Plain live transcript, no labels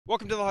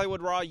Welcome to the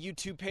Hollywood Raw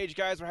YouTube page,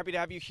 guys. We're happy to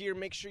have you here.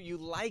 Make sure you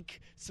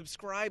like,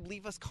 subscribe,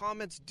 leave us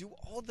comments, do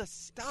all the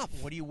stuff.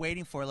 What are you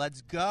waiting for?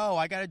 Let's go.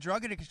 I got a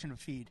drug addiction to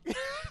feed.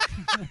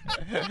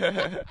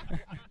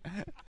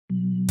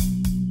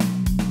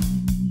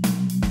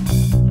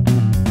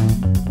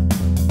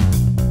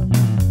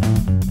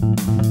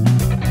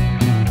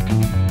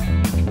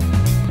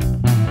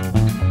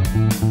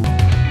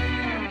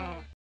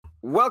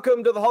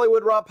 Welcome to the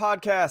Hollywood Raw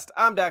podcast.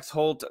 I'm Dax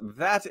Holt.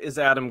 That is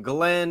Adam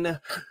Glyn.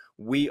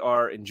 We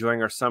are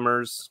enjoying our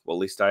summers. Well, at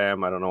least I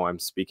am. I don't know why I'm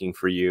speaking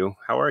for you.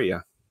 How are you?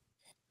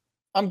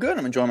 I'm good.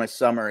 I'm enjoying my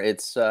summer.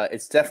 It's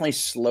definitely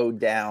slowed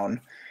down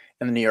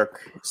in New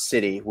York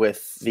City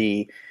with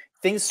the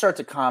things start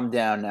to calm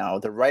down now.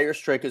 The writer's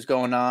strike is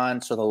going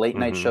on, so the late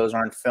night shows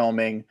aren't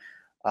filming.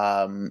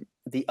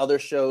 The other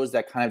shows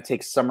that kind of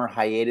take summer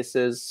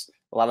hiatuses,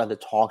 a lot of the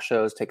talk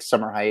shows take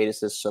summer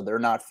hiatuses, so they're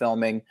not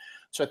filming.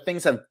 So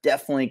things have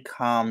definitely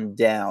calmed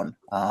down.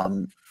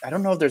 I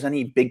don't know if there's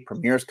any big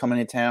premieres coming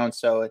to town,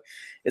 so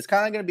it's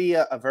kind of going to be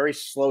a very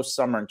slow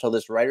summer until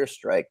this writer's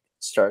strike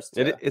starts.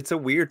 It's a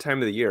weird time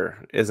of the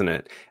year, isn't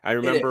it? I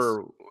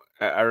remember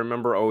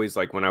always,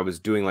 like, when I was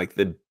doing like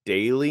the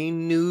daily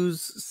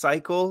news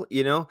cycle,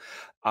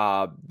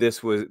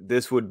 this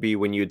would be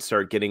when you'd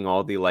start getting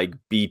all the like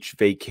beach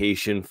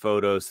vacation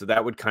photos, so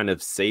that would kind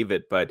of save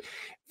it. But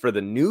for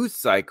the news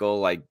cycle,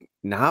 like,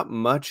 not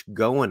much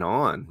going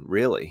on,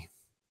 really.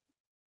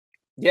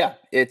 Yeah,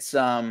 it's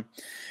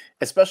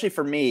especially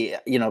for me,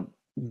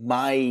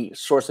 my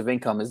source of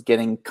income is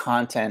getting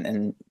content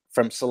and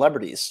from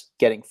celebrities,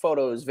 getting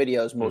photos,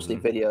 videos, mostly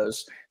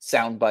videos,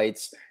 sound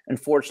bites.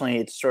 Unfortunately,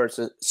 it starts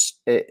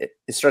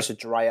to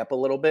dry up a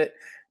little bit.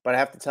 But I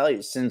have to tell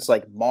you, since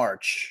like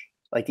March,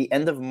 like the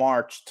end of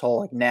March till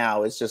like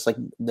now is just like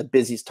the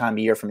busiest time of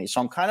year for me. So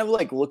I'm kind of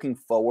like looking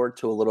forward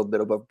to a little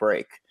bit of a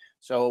break.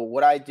 So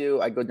what I do,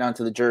 I go down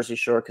to the Jersey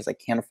Shore because I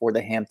can't afford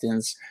the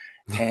Hamptons.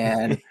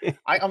 And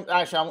I'm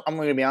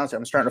going to be honest,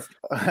 I'm starting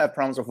to have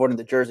problems affording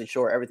the Jersey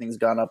Shore. Everything's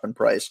gone up in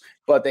price.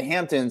 But the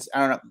Hamptons, I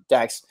don't know,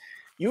 Dax,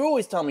 you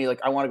always tell me, like,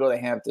 I want to go to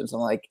the Hamptons. I'm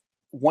like,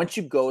 once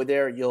you go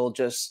there,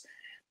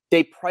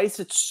 they price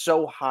it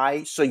so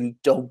high so you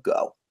don't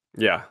go.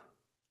 Yeah.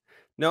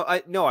 No,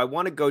 I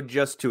want to go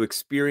just to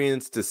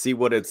experience, to see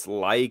what it's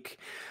like.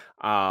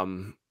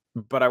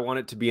 But I want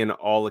it to be an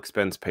all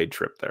expense paid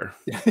trip there.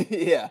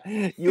 Yeah.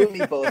 You and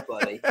me both,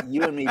 buddy.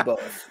 You and me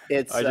both.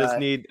 I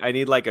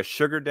need like a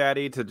sugar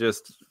daddy to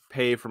just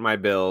pay for my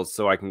bills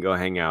so I can go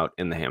hang out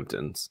in the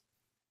Hamptons.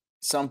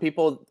 Some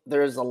people,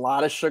 there's a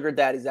lot of sugar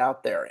daddies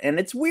out there. And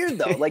it's weird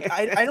though. Like,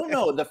 I don't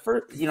know. The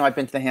first, I've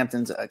been to the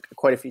Hamptons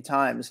quite a few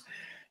times.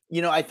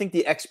 I think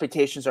the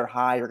expectations are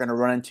high. You're going to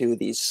run into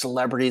these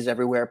celebrities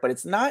everywhere, but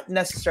it's not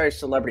necessarily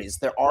celebrities.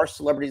 There are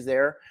celebrities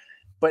there,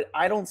 but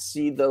I don't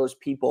see those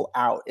people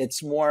out.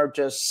 It's more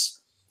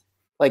just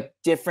like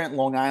different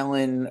Long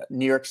Island,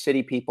 New York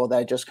City people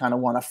that just kind of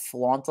want to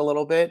flaunt a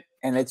little bit.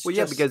 And it's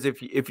because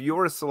if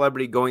you're a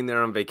celebrity going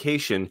there on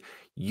vacation,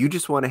 you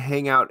just want to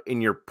hang out in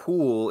your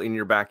pool in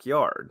your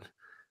backyard.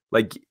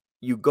 Like,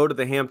 you go to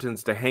the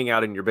Hamptons to hang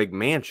out in your big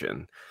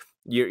mansion.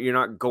 You're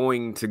not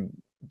going to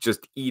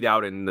just eat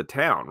out in the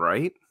town,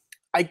 right?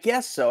 I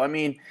guess so. I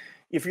mean,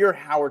 if you're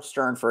Howard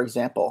Stern, for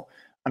example,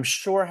 I'm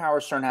sure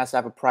Howard Stern has to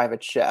have a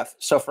private chef.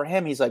 So for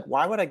him, he's like,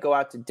 why would I go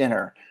out to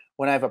dinner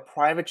when I have a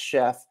private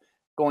chef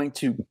going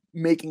to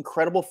make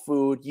incredible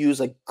food, use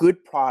like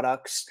good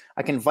products?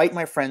 I can invite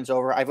my friends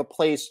over. I have a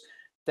place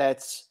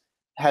that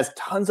has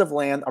tons of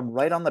land. I'm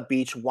right on the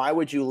beach. Why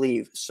would you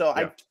leave? So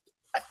yeah.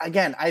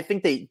 I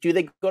think they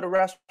go to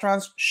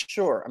restaurants?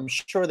 Sure. I'm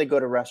sure they go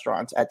to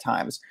restaurants at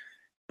times.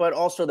 But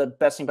also the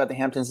best thing about the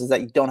Hamptons is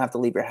that you don't have to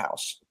leave your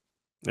house.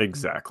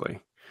 Exactly.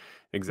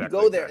 You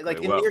go there,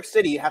 like in New York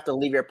City, you have to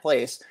leave your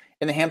place.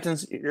 In the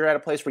Hamptons, you're at a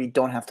place where you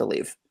don't have to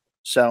leave.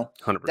 So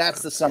 100%.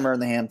 That's the summer in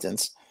the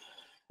Hamptons.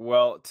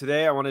 Well,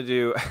 today I want to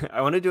do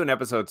an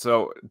episode.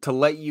 So to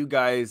let you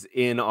guys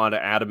in on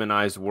Adam and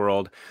I's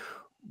world,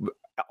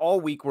 all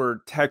week we're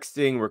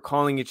texting, we're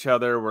calling each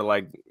other. We're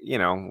like,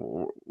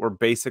 we're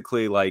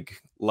basically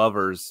like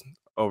lovers,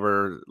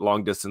 over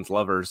long distance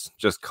lovers,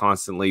 just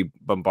constantly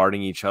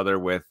bombarding each other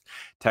with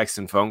texts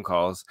and phone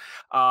calls.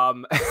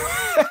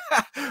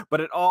 But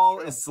it all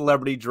is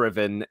celebrity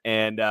driven.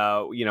 And,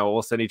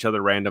 we'll send each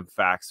other random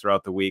facts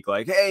throughout the week.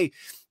 Like, hey,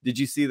 did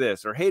you see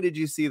this? Or, hey, did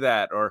you see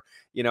that? Or,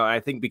 I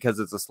think because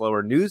it's a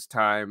slower news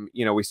time,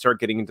 we start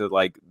getting into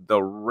like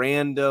the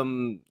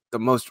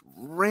most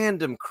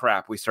random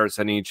crap we start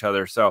sending each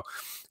other. So,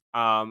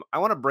 I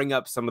want to bring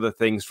up some of the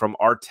things from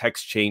our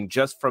text chain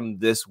just from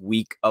this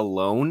week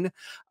alone,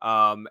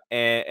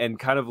 and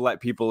kind of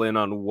let people in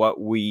on what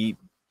we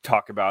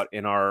talk about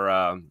in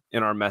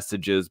our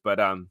messages. But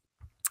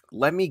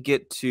let me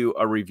get to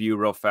a review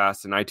real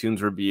fast, an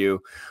iTunes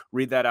review,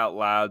 read that out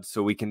loud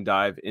so we can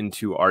dive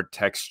into our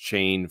text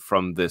chain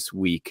from this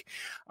week.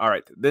 All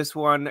right, this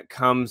one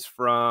comes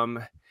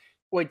from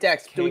Wait,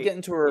 Dax, do we Came, get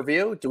into a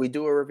review? Do we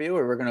do a review,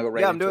 or we're gonna go right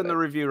Yeah, I'm into doing it? the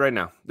review right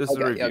now. This is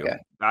a review. Okay.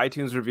 The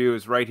iTunes review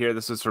is right here.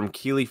 This is from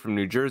Keely from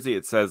New Jersey.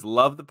 It says,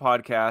 "Love the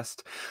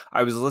podcast.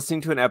 I was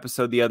listening to an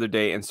episode the other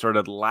day and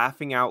started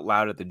laughing out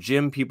loud at the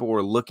gym. People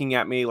were looking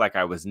at me like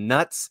I was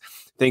nuts.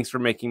 Thanks for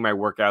making my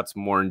workouts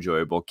more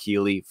enjoyable."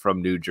 Keely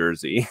from New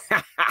Jersey.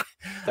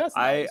 That's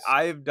nice.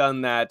 I've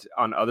done that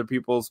on other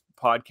people's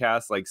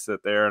podcasts, like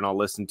sit there and I'll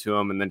listen to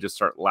them and then just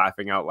start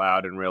laughing out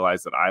loud and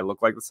realize that I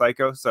look like the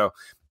psycho. So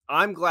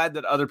I'm glad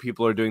that other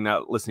people are doing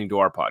that, listening to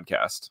our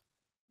podcast.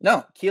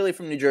 No, Keely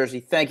from New Jersey.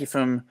 Thank you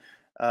from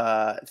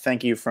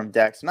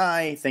Dax and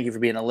I. Thank you for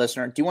being a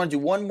listener. Do you want to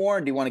do one more?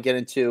 Or do you want to get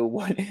into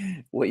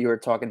what you were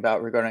talking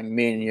about regarding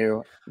me and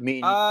you?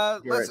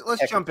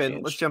 Let's jump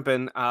in. Let's jump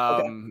in.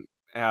 Okay.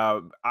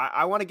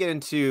 I want to get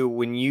into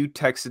when you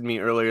texted me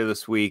earlier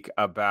this week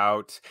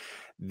about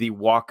the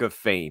Walk of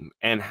Fame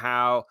and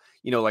how,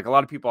 like a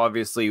lot of people,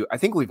 obviously, I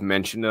think we've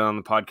mentioned it on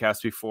the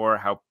podcast before,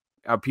 how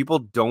people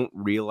don't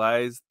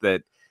realize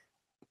that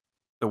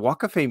the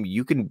Walk of Fame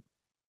you can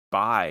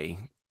buy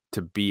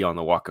to be on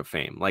the Walk of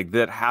Fame. Like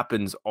that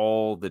happens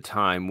all the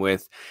time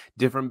with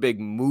different big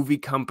movie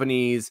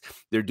companies.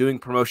 They're doing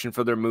promotion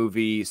for their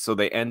movie, so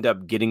they end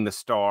up getting the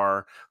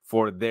star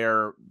for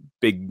their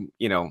big,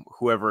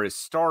 whoever is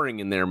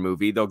starring in their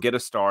movie. They'll get a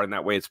star, and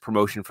that way it's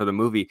promotion for the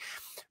movie.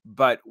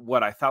 But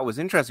what I thought was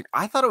interesting,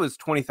 I thought it was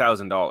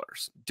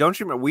 $20,000. Don't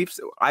you remember?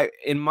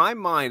 In my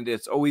mind,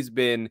 it's always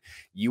been,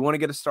 you want to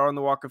get a star on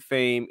the Walk of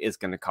Fame, it's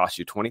going to cost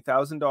you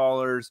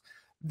 $20,000.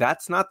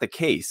 That's not the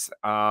case.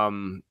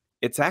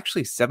 It's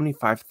actually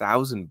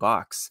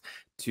 $75,000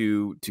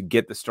 to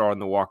get the star on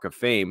the Walk of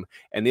Fame.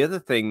 And the other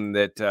thing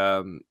that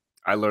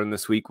I learned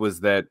this week was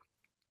that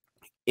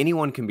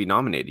anyone can be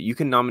nominated. You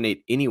can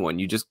nominate anyone.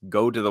 You just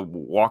go to the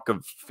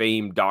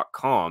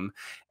walkoffame.com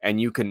and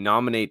you can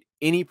nominate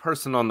any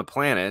person on the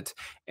planet.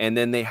 And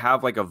then they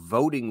have like a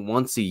voting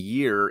once a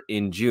year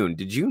in June.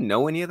 Did you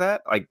know any of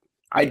that? Like,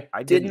 I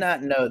did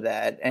not know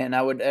that, and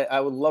I would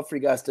love for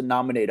you guys to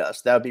nominate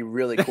us. That would be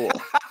really cool.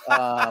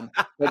 But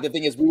the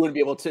thing is, we wouldn't be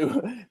able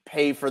to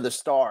pay for the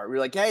star. We're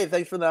like, hey,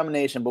 thanks for the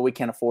nomination, but we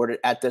can't afford it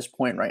at this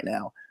point right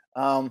now.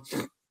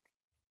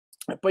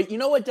 But you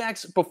know what,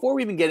 Dax? Before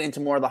we even get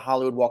into more of the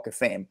Hollywood Walk of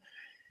Fame,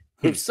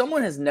 if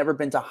someone has never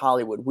been to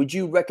Hollywood, would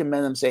you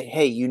recommend them say,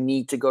 hey, you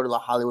need to go to the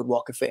Hollywood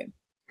Walk of Fame?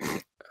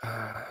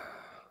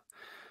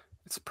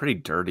 It's pretty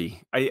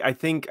dirty. I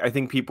think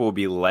people will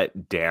be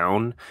let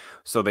down.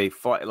 So they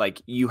fly,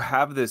 like, you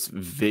have this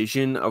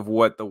vision of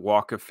what the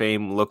Walk of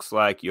Fame looks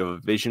like. You have a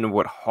vision of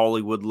what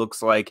Hollywood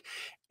looks like.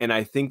 And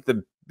I think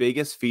the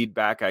biggest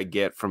feedback I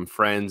get from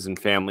friends and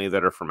family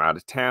that are from out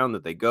of town,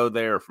 that they go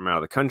there, or from out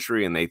of the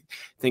country, and they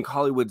think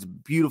Hollywood's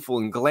beautiful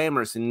and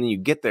glamorous. And then you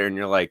get there and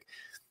you're like,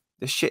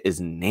 this shit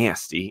is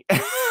nasty.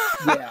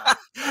 Yeah.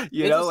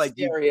 It's a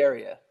scary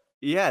area.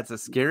 Yeah, it's a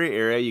scary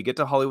area. You get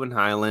to Hollywood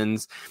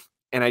Highlands.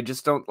 And I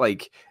just don't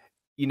like,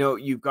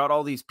 you've got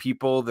all these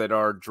people that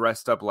are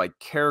dressed up like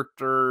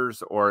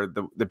characters, or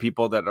the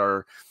people that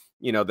are,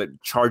 that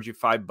charge you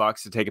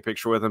 $5 to take a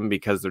picture with them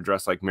because they're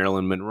dressed like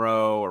Marilyn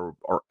Monroe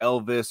or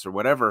Elvis or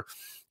whatever.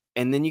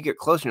 And then you get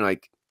closer and you're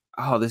like,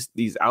 oh,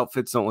 these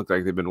outfits don't look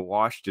like they've been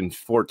washed in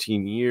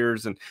 14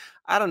 years. And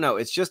I don't know.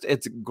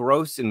 It's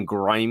gross and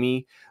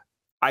grimy.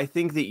 I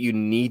think that you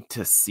need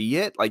to see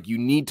it. Like, you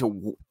need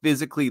to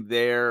physically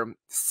there,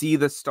 see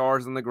the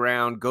stars on the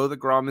ground, go to the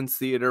Grauman's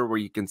Theater where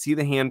you can see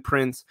the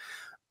handprints.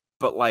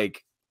 But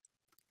like,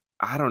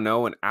 I don't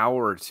know, an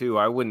hour or two,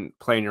 I wouldn't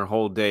plan your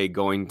whole day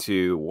going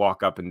to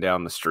walk up and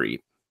down the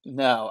street.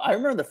 No, I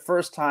remember the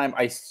first time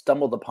I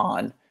stumbled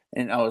upon,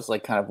 and I was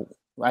like,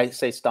 I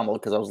say stumbled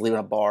because I was leaving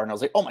a bar and I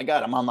was like, oh my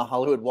God, I'm on the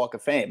Hollywood Walk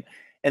of Fame.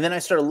 And then I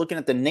started looking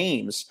at the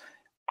names.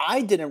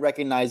 I didn't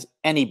recognize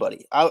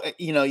anybody.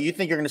 You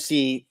think you're going to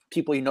see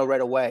people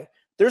right away.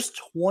 There's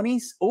more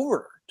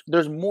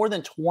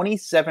than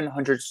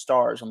 2,700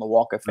 stars on the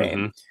Walk of Fame.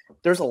 Mm-hmm.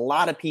 There's a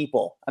lot of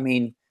people,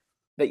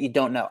 that you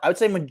don't know. I would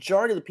say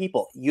majority of the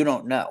people you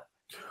don't know.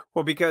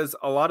 Well, because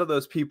a lot of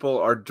those people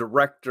are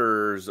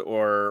directors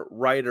or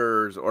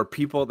writers or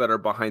people that are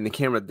behind the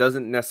camera. It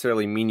doesn't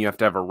necessarily mean you have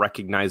to have a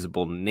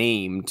recognizable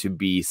name to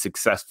be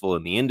successful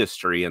in the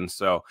industry. And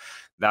so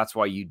that's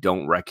why you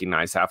don't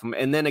recognize half of them.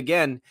 And then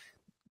again,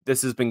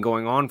 this has been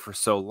going on for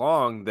so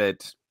long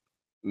that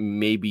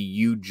maybe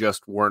you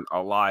just weren't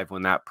alive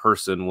when that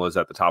person was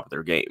at the top of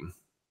their game.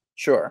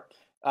 Sure.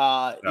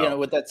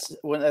 With that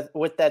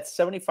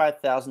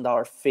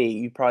 $75,000 fee,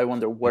 you probably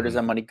wonder, where does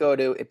that money go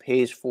to? It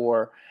pays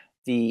for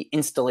the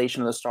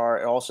installation of the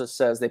star. It also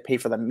says they pay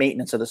for the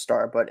maintenance of the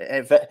star. But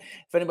if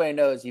anybody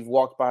knows, if you've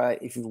walked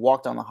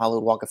on the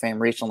Hollywood Walk of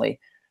Fame recently,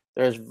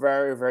 there's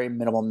very, very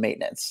minimal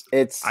maintenance.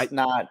 I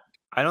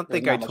don't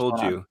think I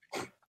told you.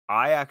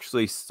 I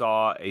actually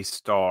saw a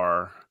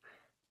star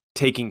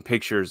taking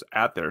pictures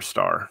at their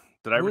star.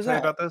 Did I ever tell you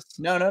about this?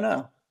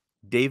 No.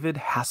 David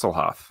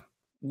Hasselhoff.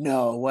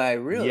 No way,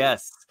 really?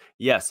 Yes.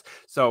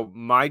 So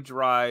my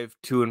drive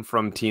to and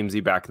from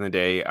TMZ back in the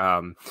day,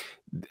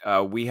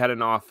 we had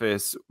an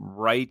office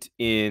right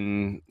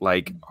in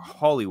like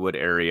Hollywood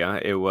area.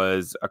 It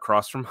was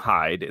across from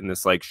Hyde in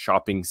this like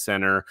shopping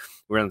center.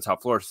 We were on the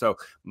top floor. So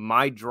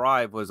my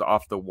drive was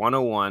off the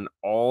 101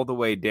 all the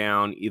way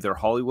down either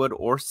Hollywood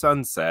or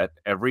Sunset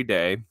every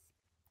day.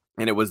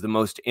 And it was the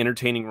most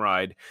entertaining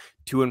ride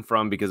to and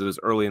from because it was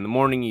early in the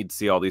morning. You'd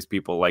see all these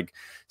people like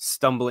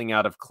stumbling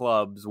out of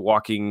clubs,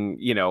 walking,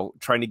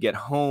 trying to get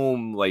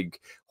home,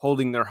 like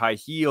holding their high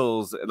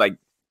heels, like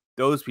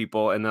those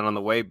people. And then on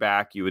the way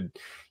back, you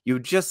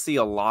would just see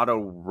a lot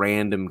of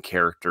random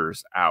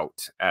characters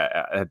out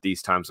at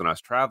these times when I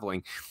was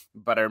traveling.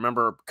 But I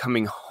remember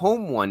coming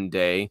home one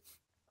day,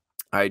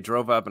 I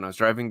drove up and I was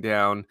driving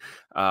down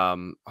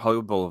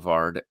Hollywood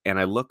Boulevard, and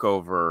I look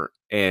over,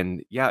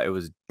 and yeah, it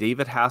was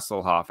David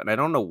Hasselhoff, and I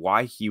don't know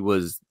why he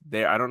was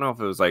there. I don't know if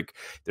it was like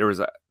there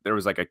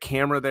was like a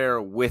camera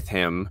there with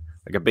him,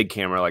 like a big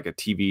camera, like a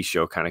TV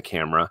show kind of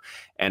camera,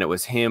 and it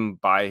was him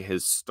by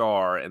his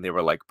star, and they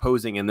were like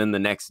posing. And then the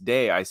next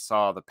day, I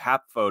saw the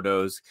pap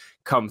photos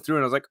come through,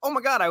 and I was like, oh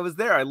my god, I was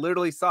there! I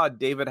literally saw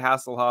David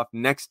Hasselhoff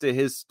next to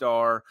his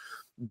star,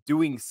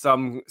 doing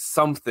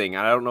something.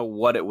 I don't know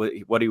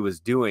what he was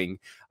doing,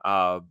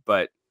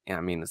 but yeah,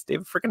 I mean, it's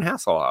David freaking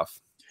Hasselhoff.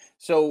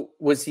 So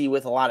was he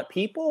with a lot of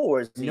people, or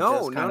was he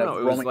just kind of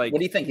It roaming? was like, what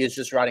do you think? He was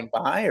just riding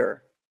by,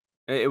 or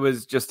it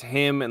was just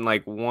him and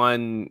like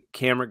one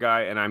camera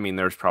guy, and I mean,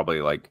 there's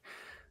probably like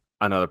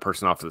another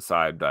person off to the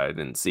side that I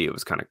didn't see. It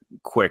was kind of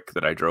quick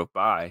that I drove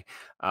by,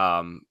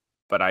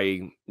 but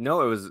I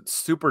know it was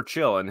super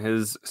chill, and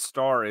his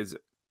star is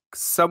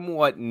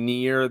somewhat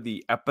near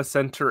the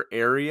epicenter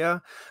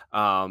area,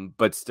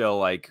 but still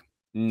like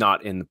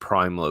not in the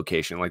prime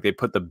location. Like they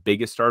put the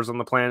biggest stars on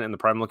the planet in the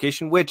prime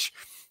location, which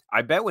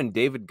I bet when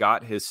David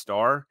got his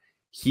star,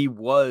 he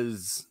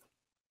was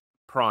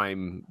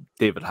prime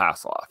David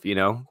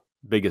Hasselhoff,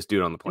 biggest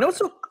dude on the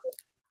planet.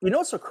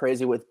 What's so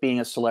crazy with being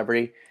a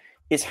celebrity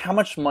is how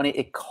much money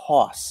it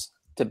costs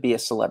to be a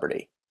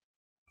celebrity.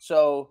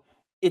 So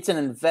it's an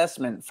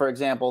investment. For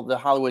example, the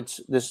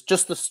Hollywood's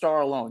just the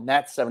star alone,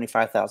 that's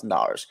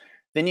 $75,000.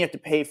 Then you have to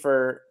pay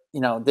for,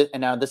 and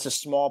now this is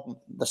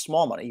the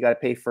small money. You got to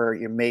pay for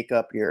your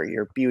makeup,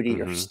 your beauty,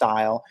 your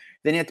style.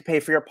 Then you have to pay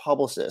for your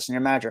publicist and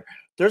your manager.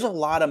 There's a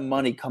lot of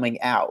money coming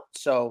out.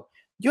 So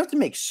you have to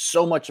make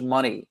so much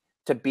money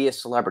to be a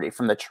celebrity,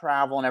 from the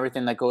travel and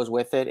everything that goes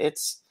with it.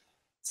 It's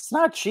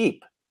not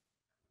cheap.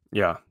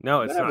 Yeah,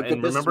 no, it's not.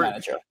 And remember,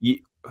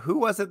 who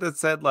was it that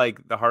said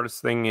like the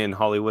hardest thing in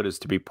Hollywood is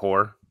to be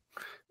poor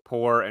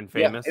and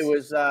famous? Yeah, it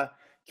was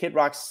Kid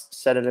Rock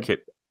said it.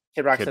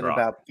 Kid Rock said it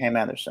about Pam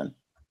Anderson.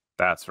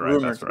 That's right.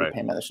 Rumored to be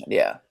Pam Anderson.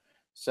 Yeah.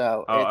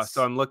 So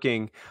so I'm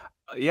looking.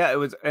 Yeah, it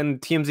was, and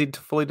TMZ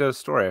fully did a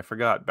story. I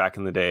forgot back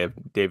in the day of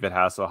David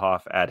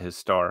Hasselhoff at his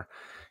star.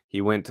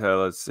 He went to,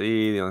 let's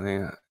see, the only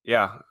thing.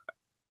 Yeah,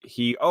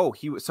 here's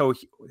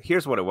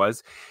what it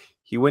was.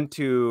 He went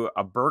to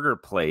a burger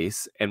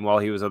place, and while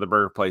he was at the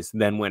burger place,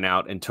 then went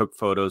out and took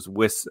photos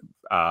with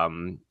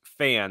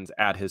fans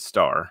at his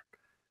star.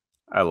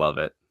 I love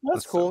it.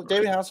 That's cool. So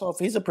David Hasselhoff,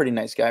 he's a pretty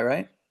nice guy,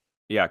 right?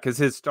 Yeah, because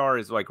his star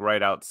is like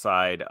right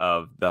outside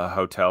of the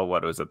hotel.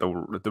 What was it? The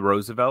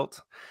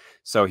Roosevelt.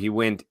 So he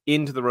went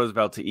into the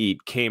Roosevelt to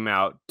eat, came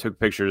out, took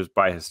pictures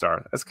by his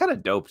star. That's kind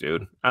of dope,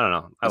 dude. I don't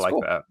know. That's like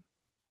cool. That.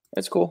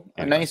 That's cool.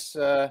 Anyway. A nice.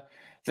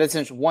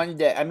 That's one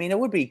day. I mean, it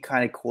would be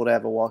kind of cool to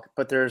have a walk,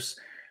 but there's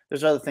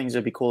other things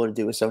that'd be cooler to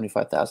do with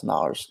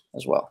 $75,000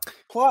 as well.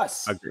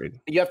 Plus, agreed.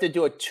 You have to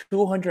do a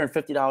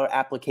 $250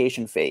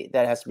 application fee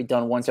that has to be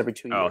done once every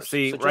 2 years. Oh,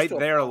 see, so right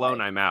there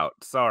alone, I'm out.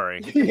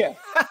 Sorry. Yeah.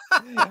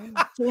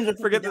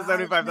 Forget the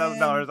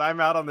 $75,000. I'm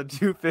out on the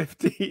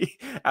 $250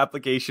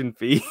 application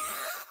fee.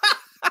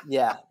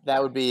 Yeah,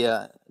 that would be.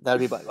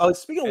 Oh,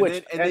 speaking of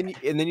which, and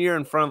then you're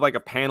in front of like a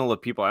panel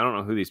of people. I don't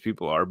know who these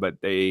people are,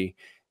 but they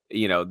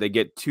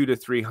get 200 to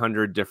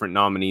 300 different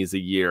nominees a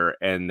year,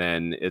 and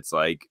then it's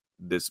like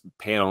this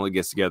panel that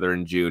gets together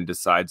in June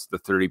decides the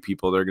 30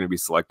 people that are going to be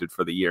selected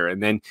for the year,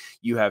 and then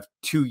you have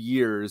 2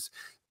 years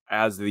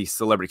as the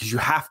celebrity because you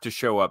have to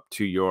show up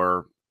to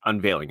your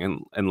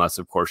unveiling, unless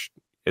of course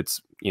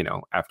it's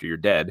after you're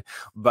dead,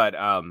 but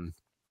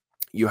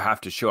you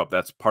have to show up.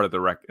 That's part of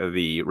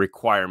the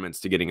requirements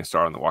to getting a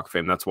star on the Walk of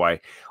Fame. That's why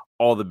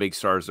all the big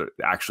stars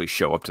actually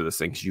show up to this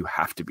thing, because you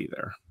have to be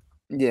there.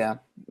 Yeah,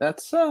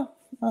 that's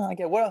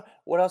okay. What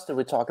else did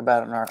we talk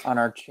about on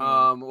our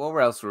channel? What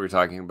else were we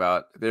talking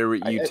about?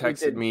 You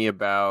texted me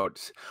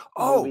about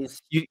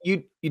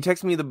you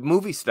texted me the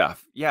movie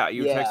stuff. Yeah,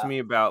 you texted me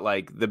about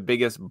like the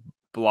biggest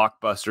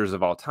blockbusters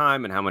of all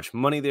time and how much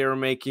money they were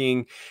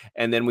making,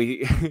 and then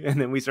we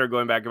started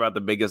going back about the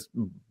biggest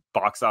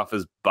box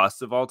office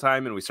busts of all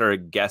time, and we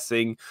started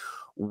guessing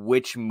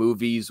which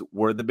movies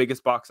were the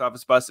biggest box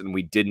office busts, and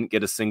we didn't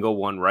get a single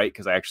one right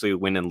because I actually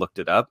went and looked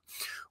it up.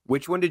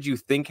 Which one did you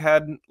think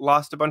had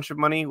lost a bunch of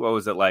money? What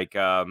was it, like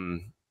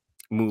Mulan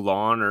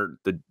or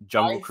the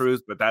Jungle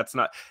Cruise? But that's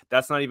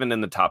not even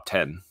in the top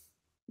 10.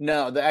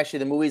 No, actually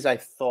the movies I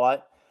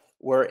thought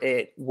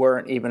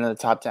weren't even in the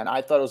top 10.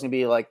 I thought it was gonna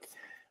be like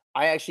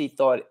I actually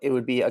thought it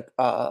would be a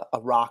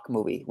Rock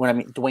movie. When I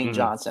mean Dwayne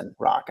Johnson,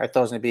 Rock. I thought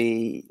it was going to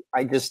be.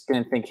 I just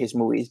didn't think his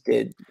movies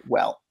did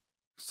well.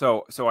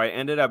 So I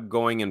ended up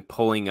going and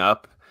pulling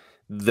up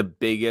the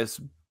biggest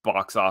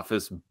box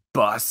office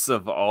busts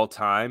of all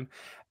time.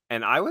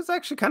 And I was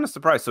actually kind of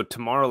surprised. So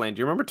Tomorrowland, do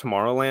you remember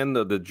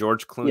Tomorrowland, the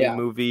George Clooney Yeah.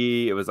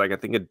 movie? It was like, I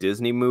think, a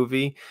Disney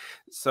movie.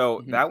 So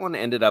Mhm. that one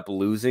ended up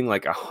losing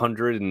like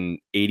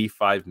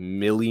 $185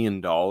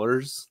 million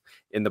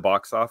in the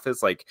box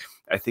office. Like,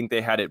 I think they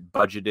had it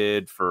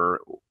budgeted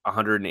for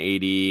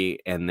 180,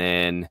 and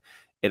then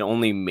it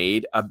only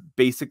made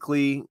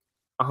basically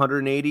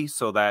 180.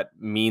 So that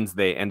means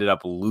they ended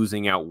up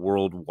losing out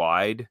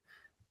worldwide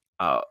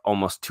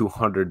almost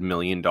 $200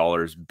 million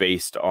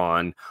based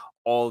on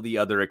all the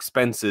other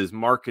expenses,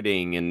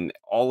 marketing, and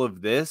all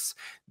of this.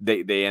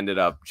 They ended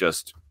up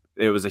just,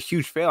 it was a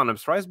huge fail. And I'm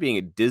surprised, being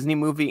a Disney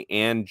movie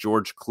and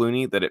George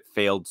Clooney, that it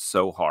failed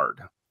so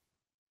hard.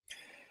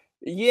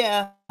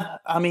 Yeah,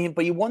 I mean,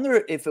 but you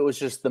wonder if it was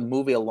just the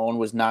movie alone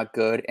was not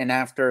good, and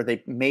after the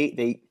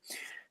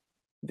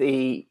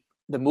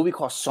movie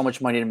cost so much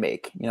money to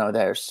make. You know,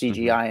 there's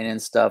CGI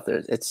and stuff.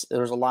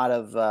 There's a lot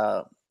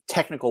of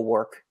technical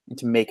work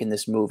into making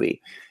this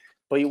movie.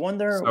 But you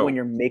wonder when So,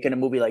 you're making a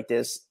movie like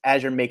this,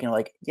 as you're making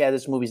like, yeah,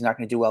 this movie's not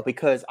going to do well.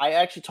 Because I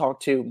actually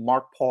talked to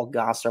Mark Paul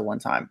Gosselaar one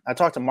time. I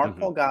talked to Mark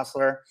Paul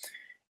Gosselaar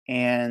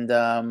and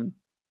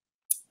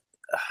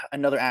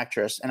another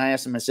actress, and I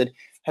asked him. I said,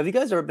 "Have you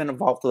guys ever been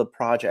involved with a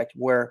project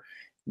where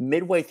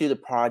midway through the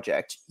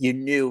project you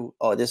knew,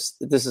 oh, this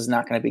is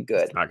not going to be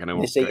good?" it's not And they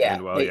going say, to "Yeah,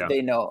 end well. they Yeah.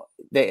 they know."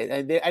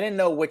 I didn't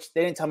know which.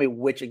 They didn't tell me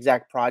which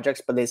exact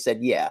projects, but they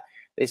said, "Yeah."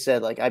 They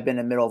said, like, I've been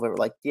in the middle of it.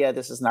 Like, yeah,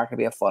 this is not going to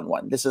be a fun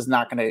one. This is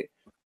not going to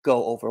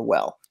go over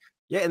well.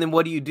 Yeah, and then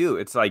what do?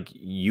 It's like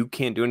you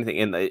can't do anything.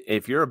 And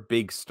if you're a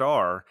big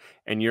star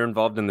and you're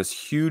involved in this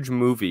huge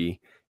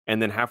movie,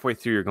 and then halfway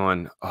through you're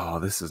going, "Oh,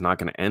 this is not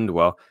going to end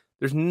well."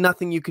 There's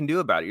nothing you can do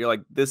about it. You're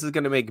like, "This is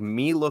going to make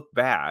me look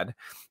bad,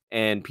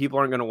 and people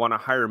aren't going to want to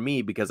hire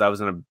me because I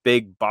was in a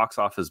big box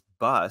office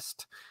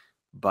bust."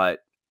 But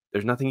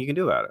there's nothing you can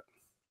do about it.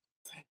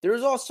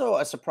 There's also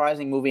a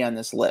surprising movie on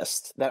this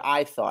list that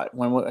I thought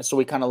so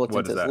we kind of looked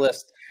What into is this that?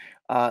 list.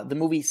 The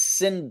movie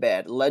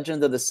Sinbad,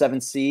 Legend of the Seven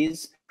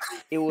Seas.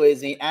 It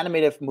was an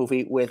animated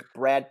movie with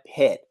Brad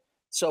Pitt.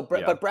 So,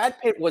 Yeah. but Brad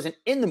Pitt wasn't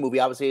in the movie.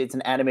 Obviously, it's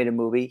an animated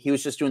movie. He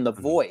was just doing the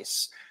Mhm.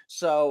 voice.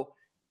 So,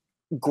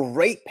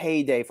 great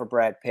payday for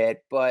Brad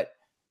Pitt, but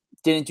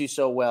didn't do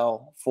so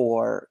well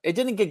for. It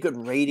didn't get good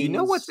You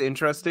know what's ratings.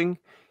 interesting?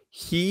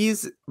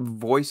 He's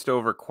voiced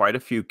over quite a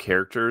few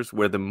characters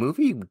where the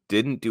movie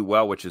didn't do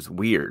well, which is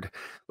weird.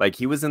 Like,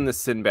 he was in the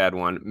Sinbad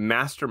one.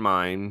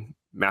 Mastermind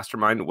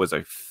was a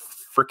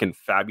freaking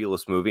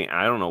fabulous movie.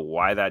 I don't know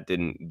why that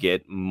didn't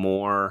get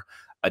more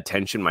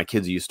attention. My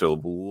kids used to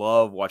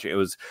love watching it. It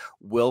was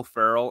Will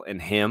Ferrell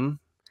and him.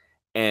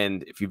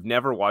 And if you've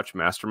never watched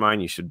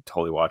Mastermind, you should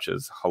totally watch it.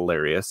 It's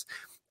hilarious.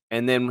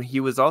 And then he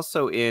was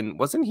also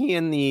wasn't he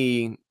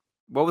in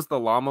what was the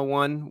llama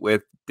one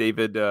with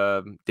David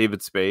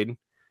Spade?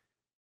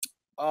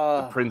 The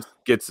Uh, Prince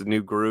Gets a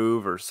New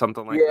Groove or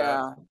something like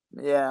that.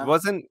 yeah, yeah.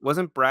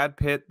 Wasn't Brad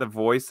Pitt the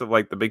voice of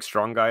like the big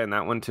strong guy in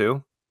that one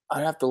too?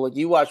 I'd have to look.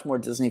 You watch more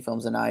Disney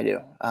films than I do,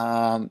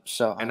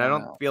 so I And I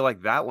don't don't know. feel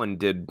like that one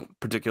did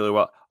particularly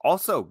well.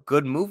 Also,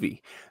 good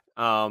movie.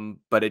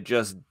 But it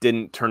just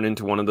didn't turn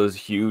into one of those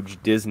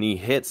huge Disney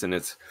hits, and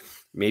it's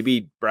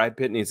maybe Brad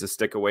Pitt needs to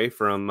stick away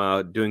from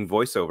doing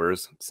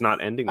voiceovers. It's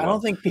not ending I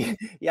don't well. think,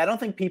 yeah, I don't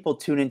think people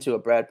tune into a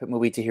Brad Pitt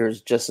movie to hear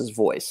just his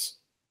voice.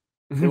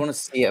 They want to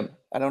see him.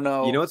 I don't You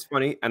know know. what's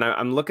funny? And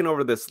I'm looking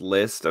over this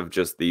list of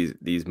just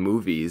these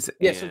movies,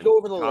 Yeah, so and go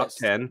over the top list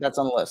 10. that's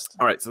on the list.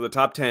 All right, so the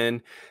top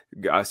 10,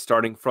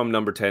 starting from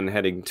number 10,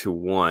 heading to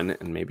 1,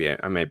 and maybe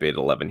I might be at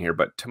 11 here,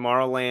 but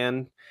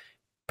Tomorrowland,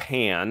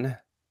 Pan,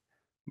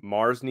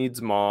 Mars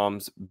Needs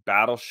Moms,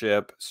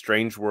 Battleship,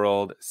 Strange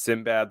World,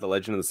 Sinbad, The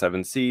Legend of the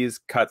Seven Seas,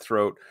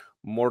 Cutthroat,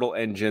 Mortal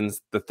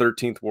Engines, The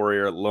 13th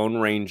Warrior, Lone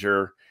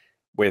Ranger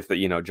with,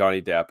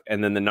 Johnny Depp.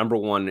 And then the number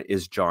 1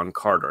 is John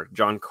Carter.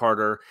 John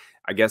Carter,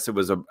 I guess it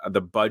was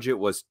the budget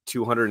was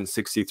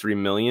 $263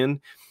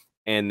 million,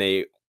 and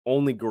they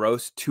only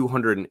grossed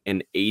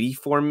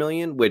 $284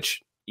 million,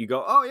 which you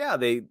go, "Oh yeah,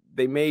 they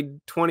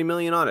made $20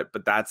 million on it."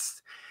 But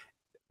that's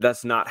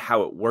not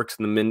how it works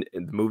in the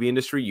movie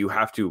industry. You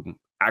have to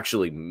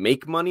actually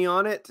make money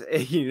on it.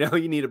 You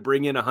need to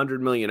bring in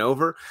 100 million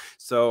over.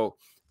 So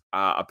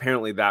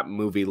apparently that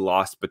movie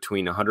lost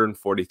between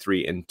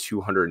 143 and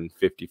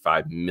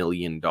 255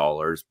 million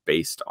dollars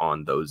based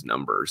on those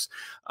numbers.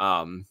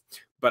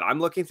 But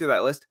I'm looking through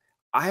that list.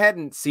 I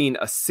hadn't seen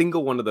a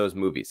single one of those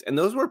movies, and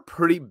those were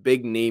pretty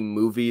big name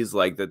movies,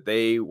 like that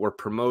they were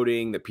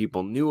promoting, that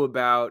people knew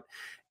about,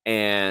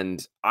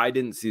 and I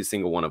didn't see a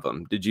single one of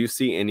them. Did you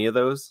see any of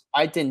those?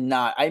 I did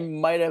not.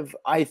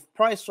 I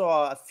probably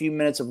saw a few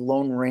minutes of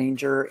Lone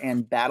Ranger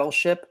and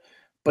Battleship,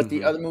 but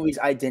the other movies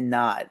I did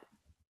not.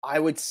 I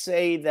would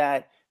say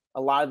that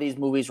a lot of these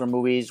movies were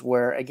movies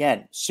where,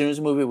 again, as soon as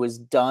the movie was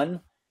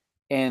done,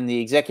 and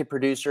the executive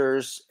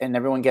producers and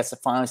everyone gets to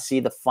finally see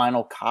the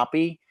final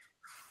copy,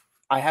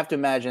 I have to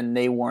imagine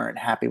they weren't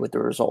happy with the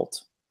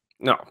result.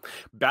 No,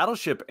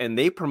 Battleship, and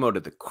they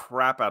promoted the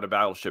crap out of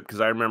Battleship,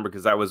 because I remember,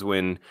 because that was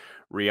when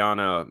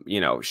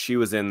Rihanna, she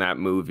was in that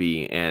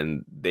movie,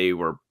 and they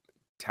were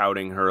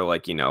touting her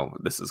like,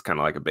 this is kind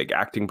of like a big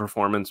acting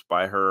performance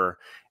by her,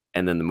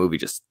 and then the movie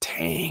just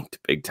tanked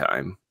big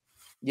time.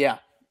 Yeah,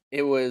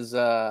 it was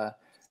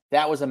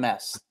that was a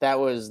mess. That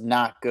was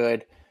not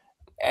good.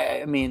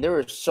 I mean, there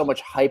was so much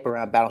hype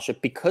around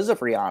Battleship because of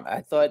Rihanna. I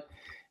thought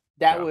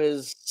that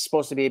was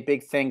supposed to be a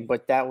big thing,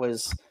 but that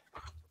was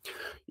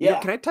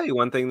can I tell you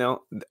one thing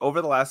though?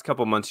 Over the last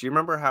couple months, you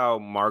remember how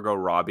Margot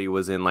Robbie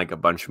was in like a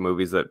bunch of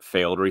movies that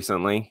failed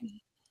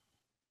recently?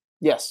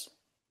 Yes.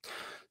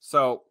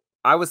 So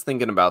I was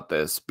thinking about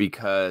this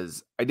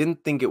because I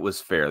didn't think it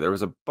was fair. There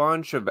was a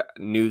bunch of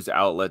news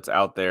outlets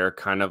out there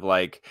kind of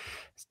like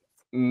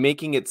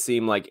making it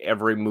seem like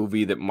every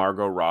movie that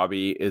Margot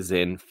Robbie is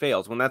in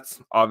fails, when that's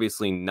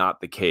obviously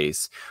not the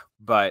case.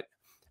 But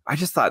I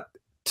just thought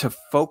to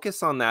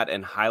focus on that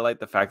and highlight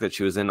the fact that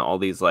she was in all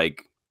these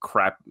like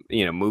crap,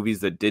 movies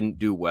that didn't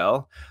do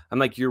well. I'm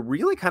like, you're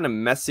really kind of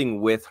messing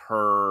with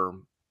her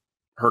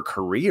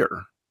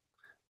career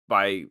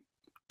by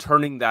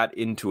turning that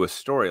into a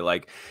story.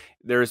 Like,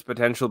 there's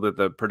potential that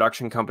the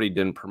production company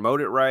didn't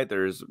promote it right.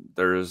 There's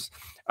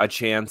a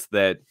chance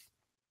that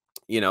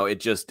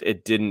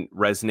it didn't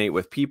resonate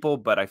with people.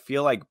 But I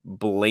feel like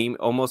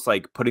almost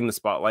like putting the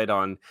spotlight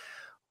on,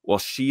 well,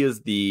 she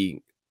is the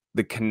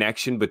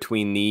connection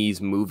between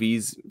these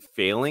movies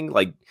failing.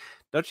 Like,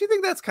 don't you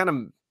think that's kind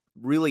of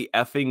really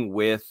effing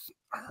with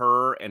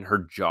her and her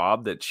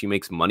job that she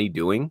makes money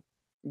doing?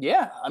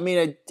 Yeah, I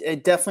mean,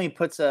 it definitely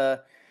puts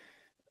a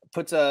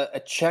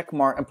check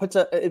mark and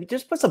it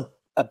just puts a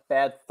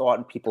bad thought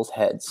in people's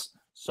heads.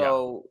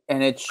 So,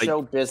 and it's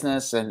show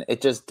business, and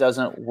it just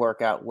doesn't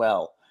work out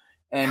well.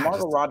 And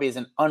Margot Robbie is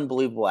an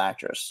unbelievable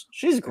actress.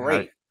 She's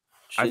great.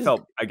 I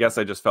guess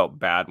I just felt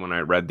bad when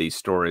I read these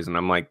stories, and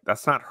I'm like,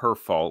 that's not her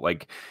fault.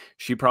 Like,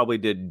 she probably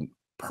did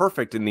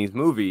perfect in these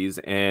movies,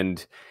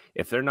 and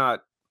if they're not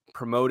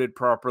promoted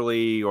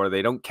properly, or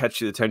they don't catch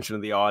the attention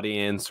of the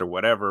audience or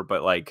whatever,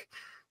 but like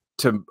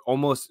to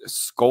almost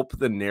sculpt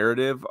the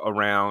narrative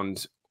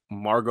around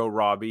Margot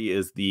Robbie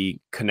is the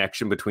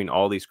connection between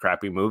all these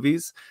crappy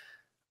movies,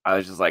 I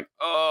was just like,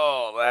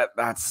 oh,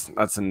 that's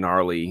a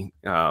gnarly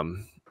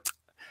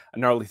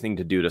thing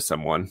to do to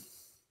someone.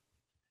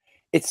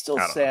 It's still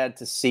sad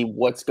to see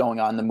what's going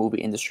on in the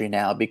movie industry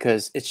now,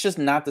 because it's just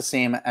not the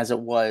same as it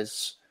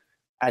was,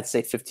 I'd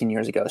say, 15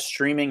 years ago.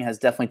 Streaming has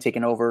definitely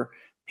taken over.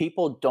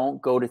 People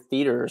don't go to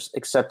theaters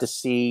except to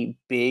see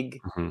big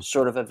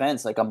sort of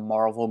events like a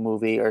Marvel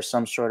movie or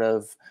some sort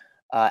of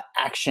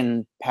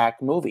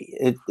action-packed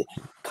movie.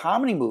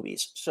 Comedy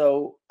movies.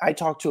 So I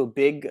talked to a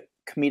big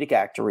comedic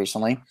actor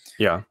recently.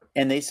 Yeah.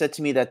 And they said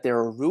to me that they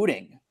were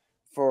rooting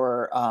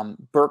for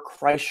Burt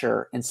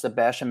Kreischer and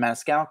Sebastian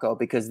Maniscalco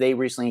because they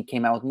recently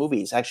came out with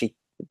movies. Actually,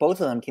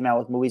 both of them came out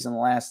with movies in the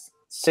last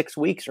 6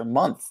 weeks or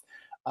month.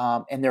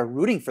 And they're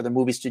rooting for the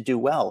movies to do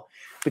well,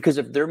 because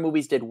if their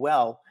movies did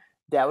well,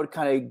 that would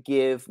kind of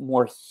give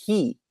more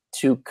heat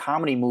to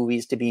comedy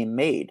movies to being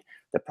made.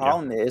 The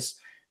problem is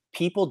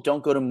people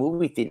don't go to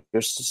movie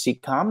theaters to see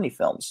comedy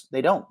films.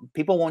 They don't.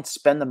 People won't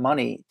spend the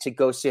money to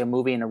go see a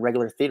movie in a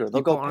regular theater.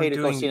 They'll go pay to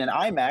go see it in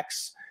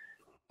IMAX,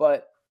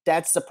 but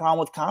that's the problem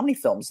with comedy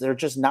films. They're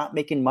just not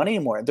making money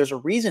anymore. There's a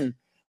reason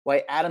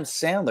why Adam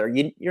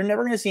Sandler, you're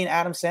never going to see an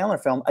Adam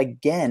Sandler film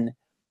again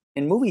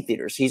in movie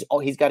theaters. He's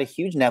got a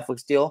huge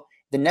Netflix deal.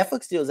 The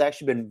Netflix deal has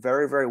actually been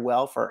very, very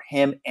well for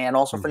him and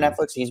also for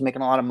Netflix. He's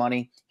making a lot of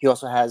money. He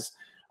also has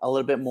a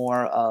little bit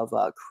more of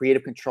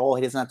creative control.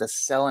 He doesn't have to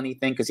sell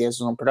anything because he has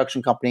his own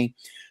production company.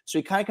 So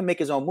he kind of can make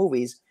his own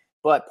movies.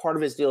 But part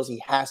of his deal is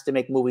he has to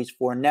make movies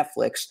for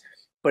Netflix.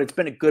 But it's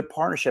been a good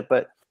partnership.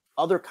 But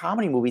other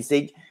comedy movies,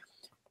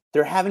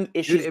 they're having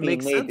issues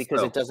being made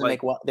because it doesn't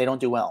they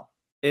don't do well.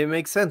 It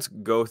makes sense.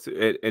 Go through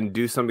it and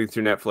do something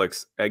through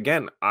Netflix.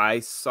 Again, I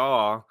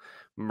saw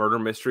Murder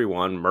Mystery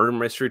 1, Murder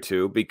Mystery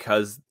 2,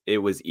 because it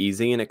was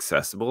easy and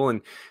accessible,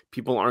 and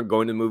people aren't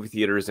going to movie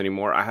theaters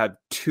anymore. I had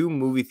 2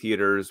 movie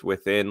theaters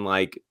within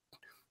like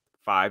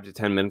 5 to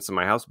 10 minutes of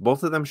my house.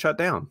 Both of them shut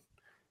down.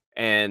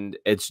 And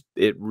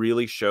it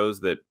really shows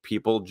that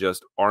people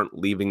just aren't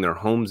leaving their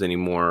homes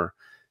anymore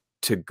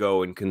to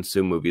go and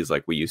consume movies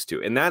like we used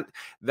to. And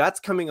that's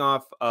coming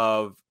off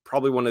of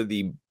probably one of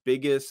the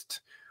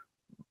biggest,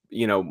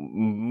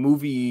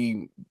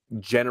 movie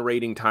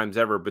generating times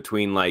ever,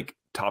 between like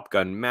Top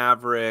Gun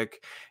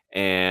Maverick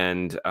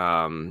and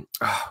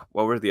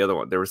what were the other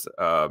one? There was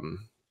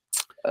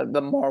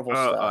the Marvel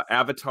stuff,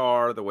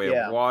 Avatar, The Way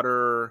of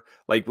Water.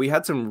 Like, we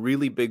had some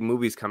really big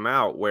movies come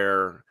out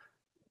where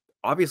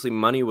obviously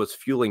money was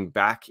fueling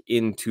back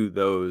into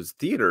those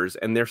theaters,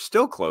 and they're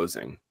still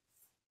closing.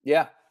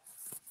 Yeah,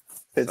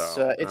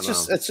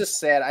 it's just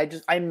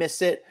sad. I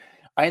miss it.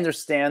 I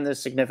understand the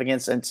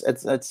significance, and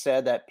it's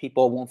sad that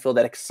people won't feel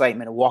that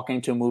excitement of walking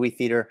into a movie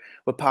theater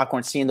with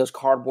popcorn, seeing those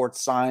cardboard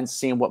signs,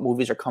 seeing what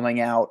movies are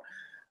coming out.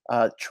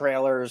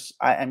 trailers.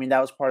 I mean,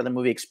 that was part of the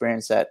movie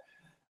experience that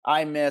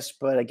I missed.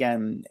 But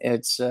again,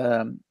 it's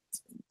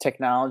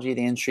technology.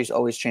 The industry is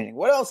always changing.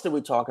 What else did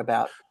we talk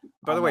about?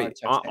 By the way,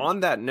 on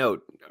that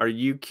note, are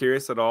you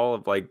curious at all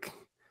of like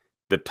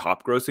the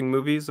top grossing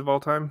movies of all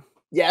time?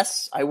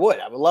 Yes, I would.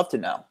 I would love to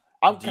know.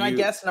 Can I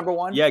guess number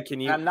one? Yeah,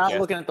 can you? And I'm not guess?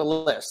 looking at the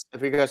list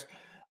because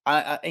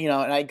I you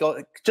know, and I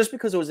go just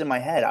because it was in my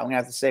head. I'm gonna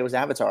have to say it was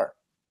Avatar.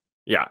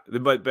 Yeah,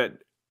 but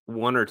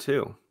one or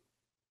two.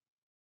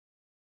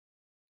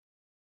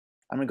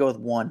 I'm gonna go with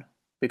one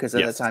because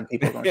at the time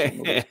people are going to see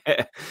movies.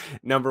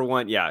 Number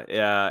one,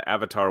 yeah,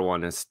 Avatar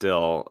 1 is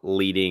still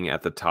leading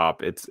at the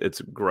top. It's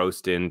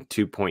grossed in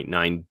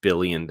 $2.9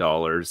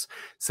 billion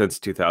since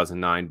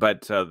 2009.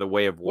 But The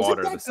Way of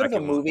Water, the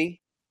second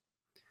movie.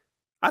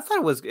 I thought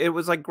it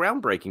was like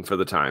groundbreaking for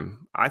the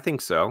time. I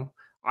think so.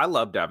 I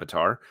loved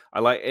Avatar. I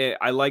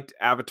liked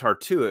Avatar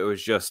 2. It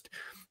was just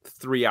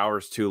 3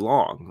 hours too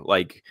long.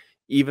 Like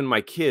even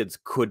my kids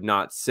could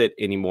not sit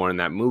anymore in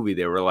that movie.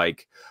 They were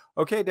like,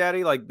 okay,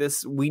 daddy, like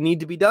this, we need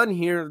to be done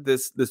here.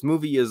 This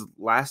movie is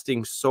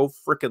lasting so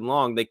freaking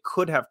long. They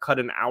could have cut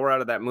an hour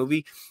out of that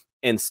movie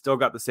and still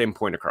got the same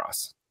point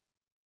across.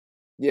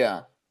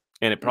 Yeah.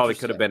 And it probably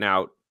could have been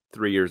out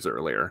 3 years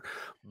earlier.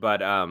 But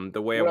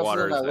The Way of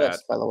Water is that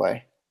list, by the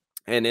way.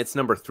 And it's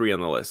number 3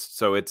 on the list.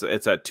 So it's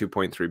at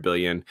 2.3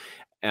 billion.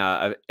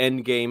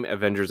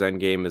 Avengers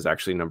Endgame is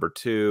actually number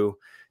 2.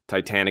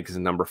 Titanic is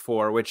number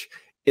 4, which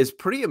is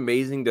pretty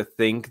amazing to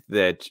think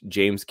that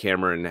James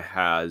Cameron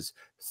has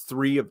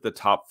 3 of the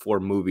top 4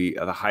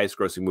 the highest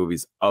grossing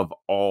movies of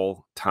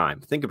all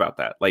time. Think about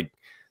that. Like,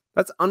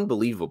 that's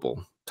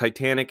unbelievable.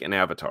 Titanic and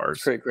Avatar.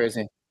 It's pretty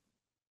crazy.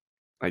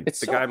 Like, it's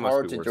so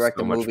hard to direct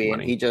a movie,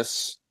 and he's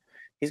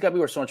got to be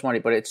worth so much money,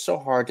 but it's so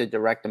hard to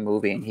direct a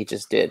movie, and he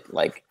just did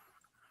like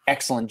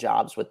excellent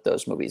jobs with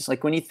those movies.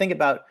 Like when you think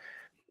about,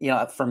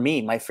 for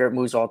me, my favorite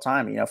movies of all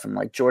time, from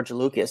like George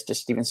Lucas to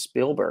Steven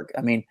Spielberg.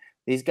 I mean,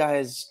 these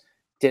guys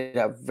did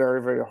a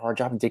very, very hard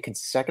job and did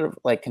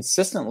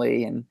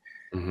consistently and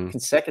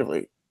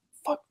consecutively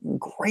fucking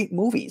great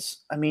movies.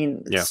 I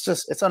mean,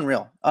 it's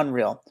unreal.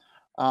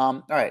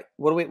 All right.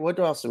 What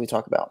else did we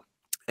talk about?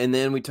 And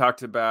then we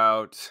talked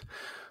about,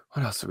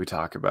 what else did we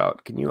talk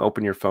about? Can you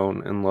open your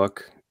phone and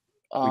look?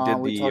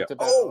 We talked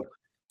about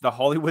the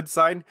Hollywood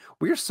sign.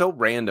 We are so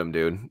random,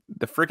 dude.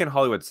 The freaking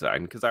Hollywood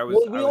sign. Because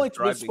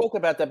we spoke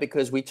about that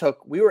because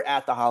we were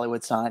at the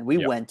Hollywood sign.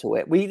 We went to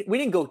it. We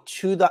didn't go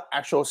to the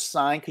actual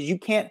sign because you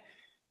can't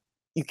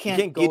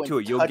get to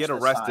it. You'll get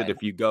arrested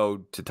if you go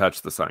to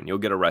touch the sign. You'll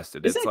get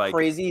arrested. Isn't it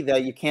crazy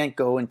that you can't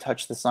go and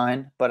touch the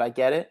sign? But I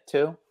get it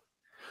too.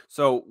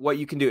 So what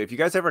you can do, if you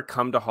guys ever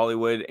come to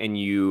Hollywood and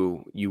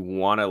you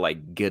want to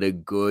like get a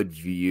good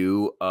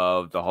view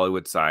of the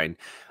Hollywood sign,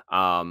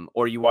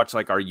 or you watch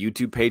like our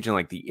YouTube page and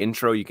like the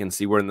intro, you can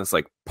see we're in this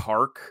like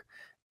park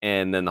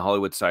and then the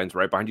Hollywood sign's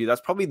right behind you. That's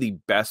probably the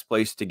best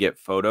place to get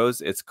photos.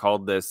 It's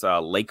called this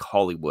Lake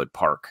Hollywood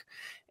Park.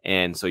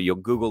 And so you'll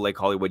Google Lake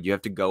Hollywood. You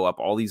have to go up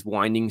all these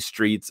winding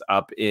streets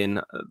up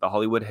in the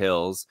Hollywood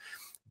Hills.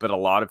 But a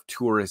lot of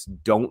tourists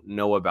don't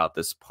know about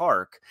this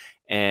park.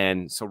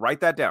 And so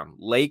write that down,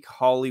 Lake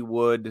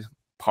Hollywood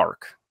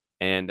Park.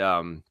 And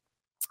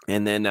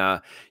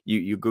then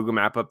you Google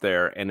map up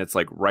there and it's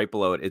like right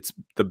below it. It's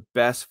the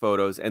best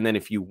photos. And then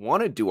if you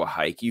want to do a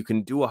hike, you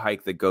can do a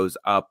hike that goes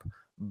up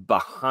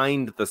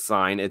behind the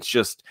sign.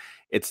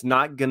 It's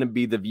not going to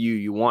be the view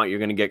you want. You're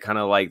going to get kind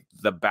of like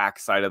the back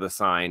side of the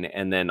sign.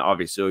 And then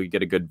obviously you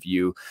get a good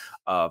view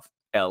of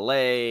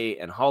LA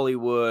and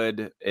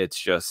Hollywood. It's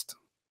just,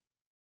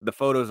 the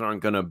photos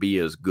aren't going to be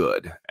as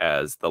good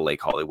as the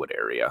Lake Hollywood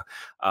area.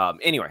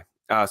 Anyway,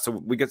 so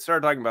we get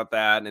started talking about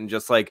that and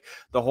just like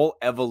the whole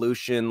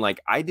evolution.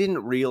 Like I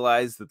didn't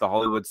realize that the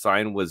Hollywood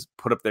sign was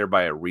put up there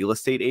by a real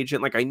estate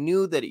agent. Like I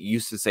knew that it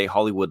used to say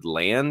Hollywood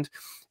Land.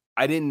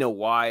 I didn't know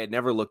why. I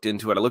never looked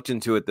into it. I looked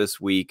into it this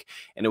week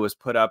and it was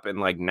put up in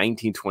like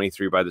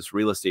 1923 by this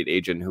real estate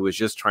agent who was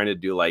just trying to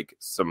do like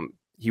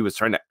he was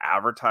trying to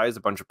advertise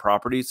a bunch of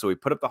properties. So he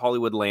put up the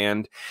Hollywood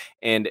Land.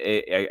 And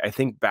I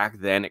think back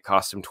then it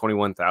cost him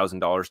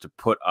 $21,000 to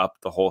put up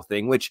the whole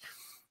thing, which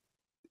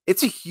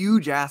it's a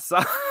huge ass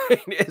sign.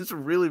 It's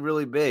really,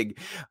 really big.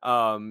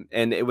 And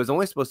it was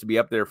only supposed to be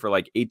up there for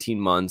like 18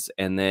 months.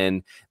 And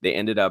then they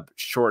ended up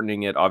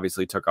shortening it,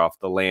 obviously took off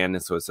the land.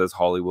 And so it says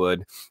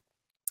Hollywood.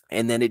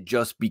 And then it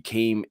just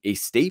became a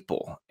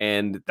staple.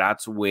 And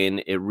that's when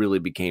it really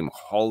became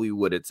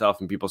Hollywood itself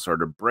and people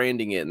started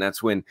branding it. And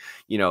that's when,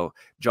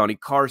 Johnny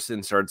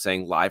Carson started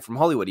saying live from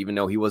Hollywood, even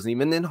though he wasn't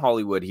even in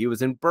Hollywood. He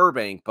was in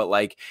Burbank, but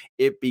like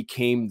it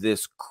became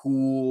this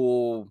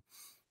cool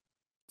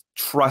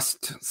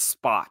trust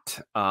spot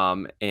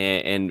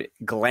and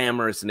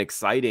glamorous and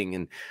exciting.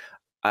 And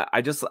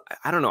I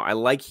don't know. I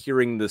like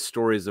hearing the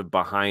stories of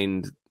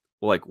behind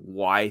like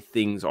why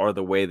things are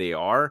the way they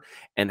are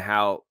and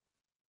how,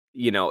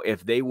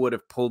 if they would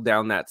have pulled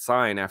down that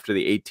sign after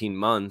the 18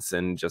 months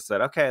and just said,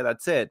 okay,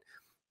 that's it,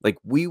 like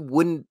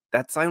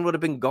that sign would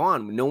have been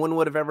gone. No one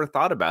would have ever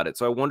thought about it.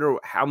 So I wonder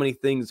how many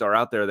things are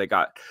out there that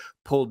got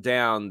pulled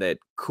down that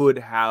could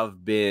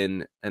have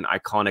been an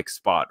iconic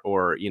spot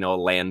or, a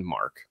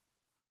landmark.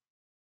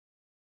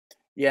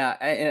 Yeah,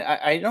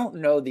 I don't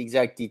know the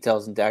exact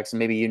details in Dax, and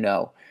maybe you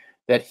know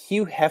that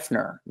Hugh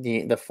Hefner,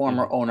 the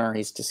former owner,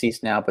 he's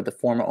deceased now, but the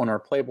former owner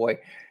of Playboy,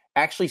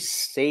 actually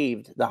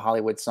saved the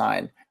Hollywood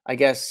sign. I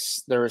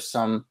guess there was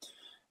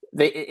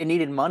it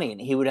needed money,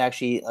 and he would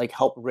actually like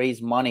help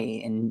raise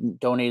money and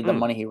donated the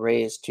money he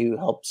raised to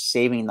help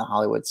saving the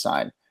Hollywood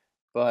sign.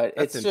 But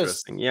That's it's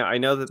interesting. just Yeah, I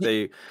know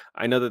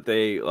that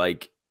they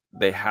like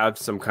they have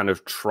some kind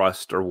of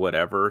trust or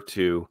whatever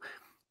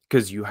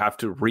because you have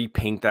to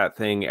repaint that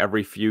thing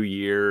every few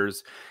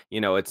years.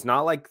 It's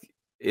not like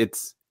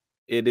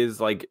it is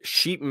like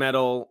sheet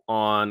metal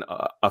on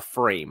a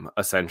frame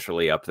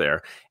essentially up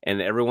there.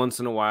 And every once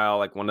in a while,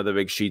 like one of the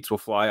big sheets will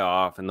fly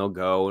off and they'll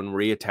go and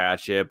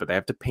reattach it, but they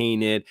have to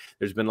paint it.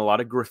 There's been a lot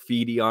of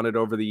graffiti on it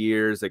over the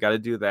years. They got to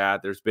do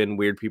that. There's been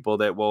weird people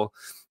that will,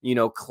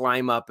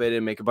 climb up it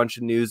and make a bunch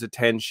of news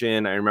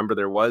attention. I remember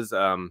there was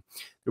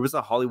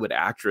a Hollywood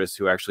actress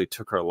who actually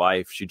took her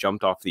life. She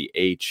jumped off the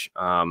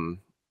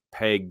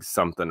Peg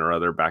something or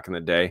other back in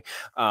the day.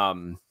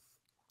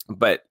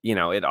 But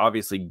it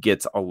obviously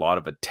gets a lot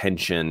of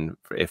attention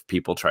if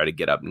people try to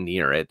get up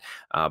near it.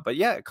 But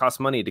yeah, it costs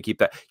money to keep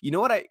that.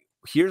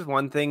 Here's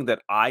one thing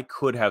that I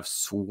could have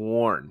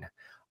sworn.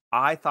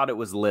 I thought it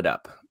was lit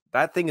up.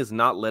 That thing is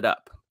not lit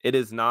up. It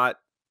is not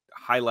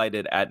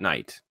highlighted at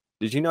night.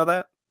 Did you know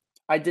that?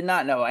 I did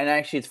not know. And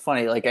actually, it's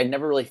funny. Like, I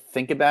never really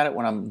think about it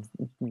when I'm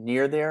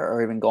near there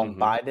or even going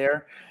by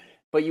there.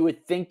 But you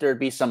would think there'd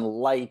be some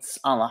lights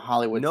on the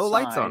Hollywood sign. No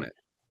lights on it.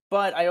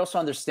 But I also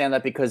understand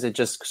that because it's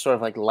just sort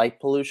of like light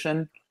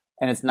pollution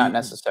and it's not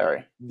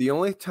necessary. The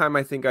only time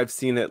I think I've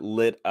seen it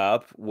lit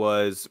up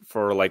was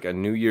for like a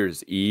New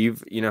Year's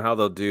Eve. You know how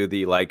they'll do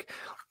the like,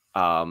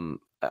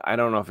 I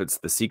don't know if it's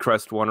the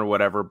Seacrest one or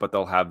whatever, but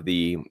they'll have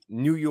the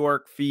New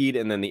York feed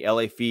and then the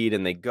LA feed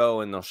and they go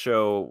and they'll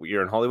show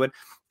you're in Hollywood.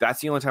 That's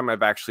the only time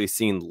I've actually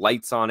seen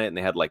lights on it and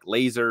they had like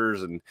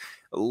lasers and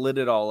lit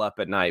it all up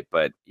at night.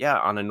 But yeah,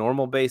 on a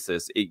normal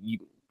basis,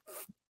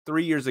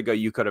 3 years ago,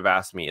 you could have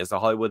asked me, is the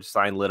Hollywood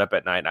sign lit up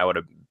at night? And I would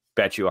have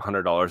bet you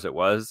 $100 it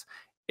was.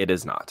 It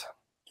is not.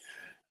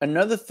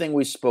 Another thing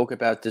we spoke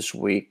about this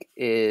week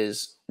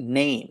is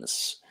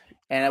names.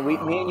 And me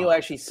and you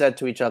actually said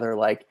to each other,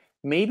 like,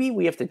 maybe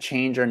we have to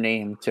change our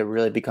name to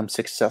really become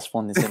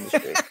successful in this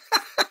industry.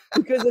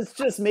 Because it's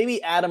just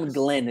maybe Adam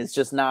Glyn is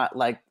just not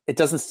like, it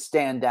doesn't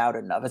stand out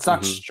enough. It's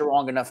not a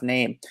strong enough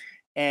name.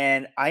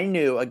 And I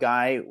knew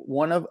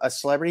a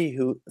celebrity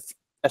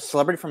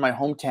from my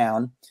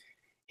hometown.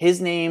 His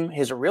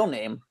real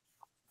name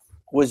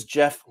was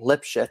Jeff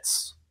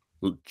Lipschitz.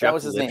 That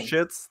was his name.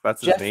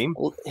 That's his name?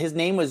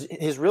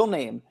 His real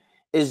name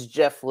is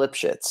Jeff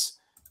Lipschitz.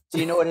 Do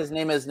you know what his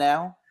name is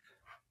now?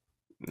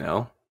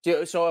 No.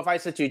 So if I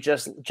said to you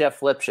just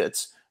Jeff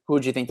Lipschitz, who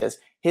would you think this?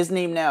 His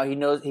name now,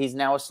 he's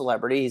now a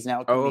celebrity. He's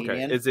now a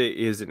comedian. Oh, okay.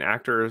 Is an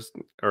actor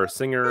or a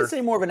singer? I'd say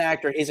more of an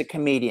actor. He's a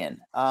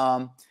comedian.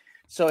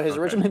 So his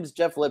original name is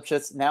Jeff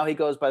Lipschitz. Now he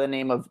goes by the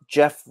name of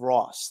Jeff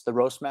Ross, the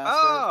roast master.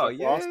 Oh,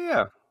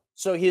 yeah.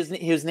 So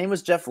his name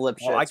was Jeff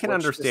Lipschitz. Well, I can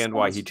understand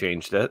why he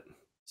changed it.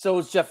 So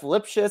it's Jeff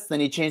Lipschitz, then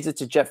he changed it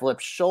to Jeff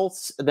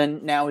Lipschultz, then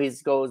now he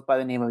goes by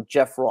the name of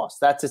Jeff Ross.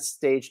 That's his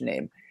stage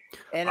name.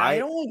 And I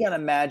only got to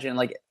imagine,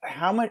 like,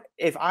 how much,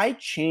 if I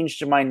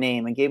changed my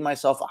name and gave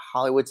myself a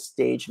Hollywood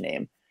stage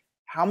name,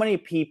 how many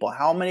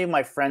of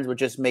my friends would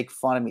just make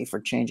fun of me for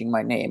changing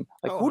my name?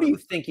 Like, who do you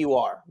think you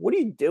are? What are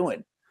you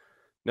doing?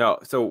 No.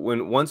 So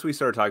once we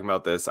started talking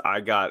about this,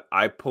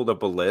 I pulled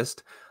up a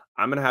list.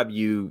 I'm going to have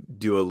you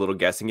do a little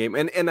guessing game.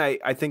 And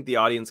I think the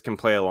audience can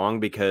play along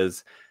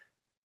because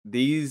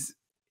this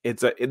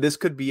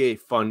could be a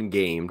fun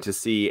game to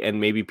see. And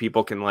maybe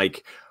people can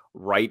like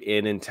write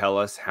in and tell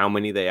us how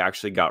many they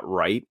actually got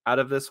right out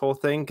of this whole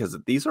thing. Cause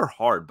these are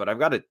hard, but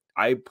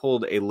I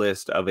pulled a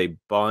list of a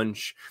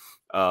bunch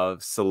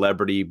of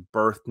celebrity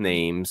birth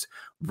names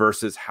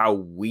versus how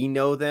we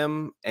know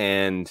them.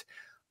 And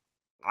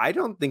I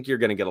don't think you're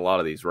going to get a lot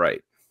of these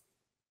right.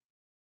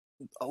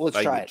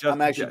 Let's try it. I'm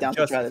actually down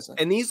to try this one.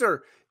 And these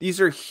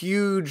are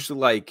huge,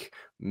 like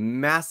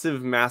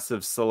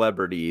massive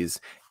celebrities,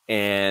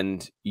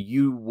 and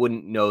you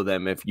wouldn't know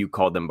them if you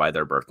called them by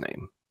their birth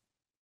name.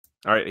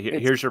 All right,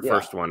 here's your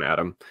first one,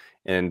 Adam,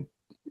 and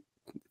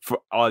for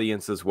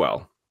audience as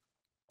well.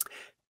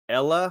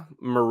 Ella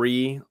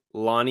Marie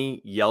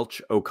Lonnie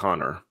Yelch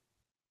O'Connor.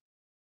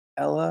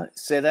 Ella,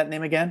 say that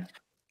name again.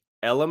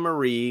 Ella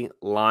Marie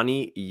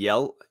Lonnie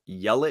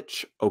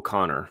Yelich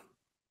O'Connor.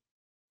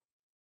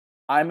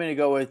 I'm going to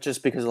go with,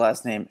 just because of the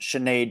last name,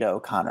 Sinead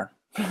O'Connor.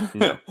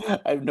 No.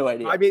 I have no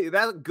idea. I mean,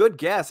 that's a good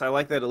guess. I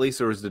like that at least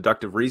there was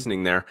deductive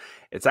reasoning there.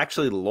 It's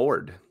actually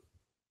Lorde.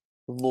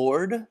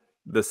 Lorde?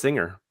 The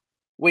singer.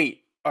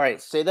 Wait, all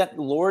right. Say that.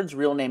 Lorde's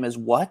real name is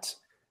what?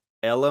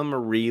 Ella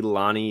Marie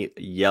Lonnie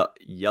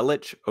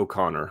Yelich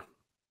O'Connor.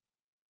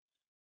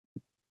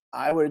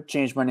 I would have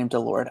changed my name to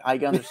Lorde. I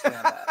can understand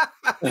that.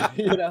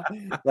 You know,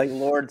 like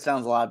Lord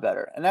sounds a lot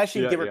better. And I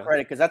should give her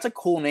credit because that's a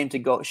cool name to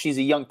go. She's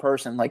a young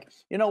person. Like,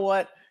 you know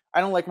what?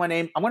 I don't like my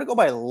name. I'm going to go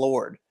by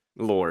Lord.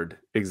 Lord,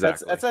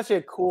 exactly. That's actually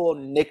a cool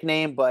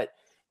nickname, but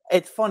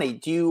it's funny.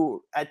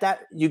 You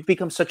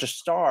become such a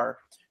star.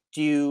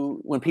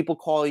 When people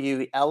call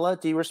you Ella,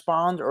 do you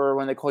respond? Or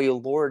when they call you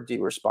Lord, do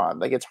you respond?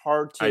 Like, it's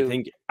hard to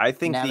I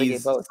think navigate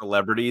these both.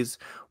 celebrities,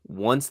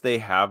 once they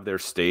have their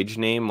stage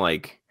name,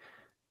 like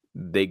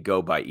they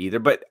go by either.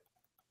 But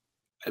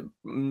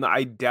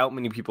I doubt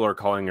many people are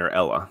calling her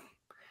Ella.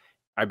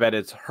 I bet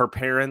it's her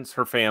parents,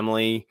 her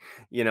family,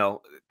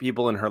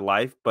 people in her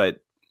life.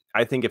 But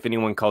I think if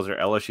anyone calls her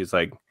Ella, she's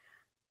like,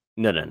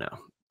 no.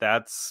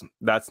 That's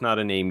not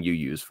a name you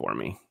use for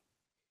me.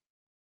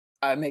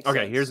 Makes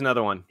sense. Here's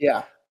another one.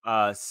 Yeah.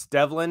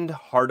 Stevland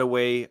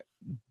Hardaway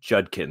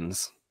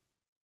Judkins.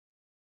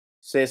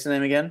 Say his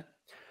name again.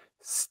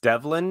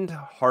 Stevland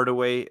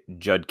Hardaway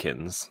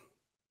Judkins.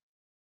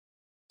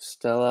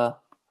 Stella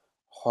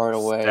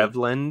Hardaway.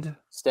 Stevland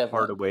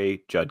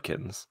Hardaway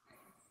Judkins.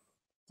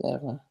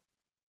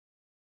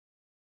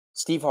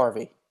 Steve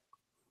Harvey.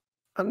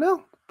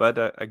 No, but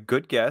a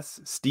good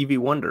guess. Stevie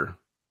Wonder.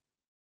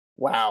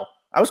 Wow.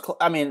 I was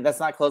that's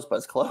not close, but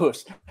it's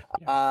close.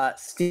 Yeah.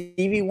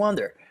 Stevie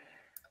Wonder.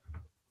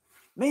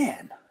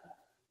 Man.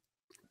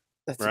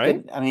 That's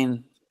right.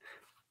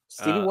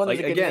 Stevie Wonder's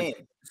a good name.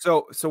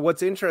 So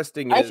what's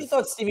interesting I actually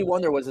thought Stevie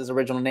Wonder was his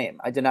original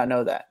name. I did not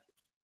know that.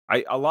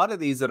 A lot of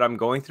these that I'm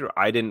going through,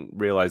 I didn't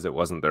realize it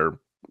wasn't their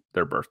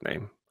birth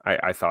name.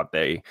 I thought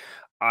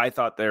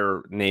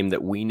their name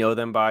that we know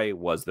them by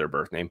was their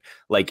birth name.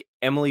 Like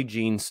Emily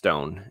Jean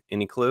Stone.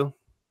 Any clue?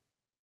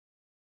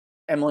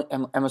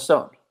 Emma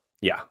Stone.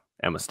 Yeah,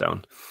 Emma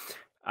Stone.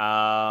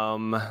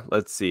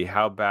 Let's see.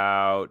 How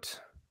about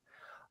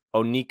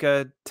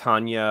Onika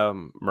Tanya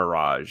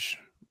Mirage?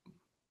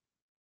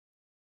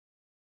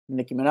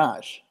 Nicki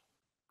Minaj.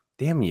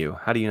 Damn you!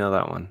 How do you know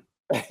that one?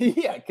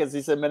 Yeah, because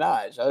he said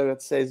Minaj.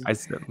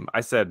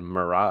 I said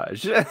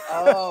Mirage.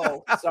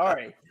 Oh,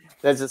 sorry.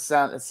 That's just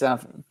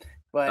sound.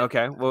 But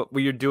okay, well,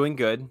 you're doing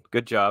good.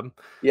 Good job.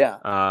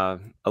 Yeah.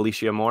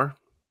 Alicia Moore.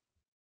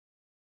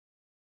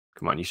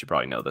 Come on, you should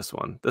probably know this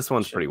one. This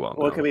one's pretty well known.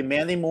 Well, it could be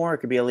Mandy Moore. It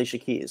could be Alicia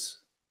Keys.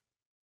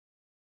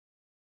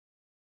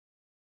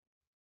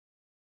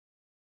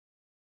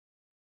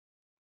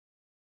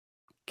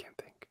 Can't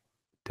think.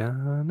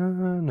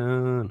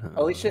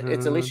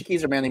 It's Alicia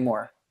Keys or Mandy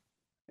Moore?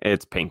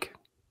 It's Pink.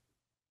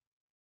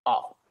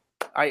 Oh,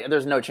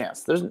 there's no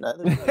chance. There's no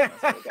chance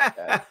I got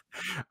that.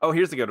 Oh,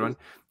 here's a good one.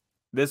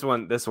 This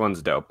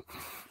one's dope.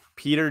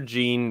 Peter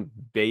Jean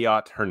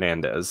Bayot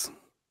Hernandez.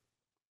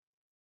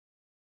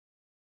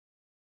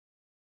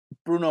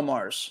 Bruno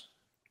Mars.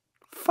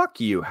 Fuck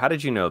you. How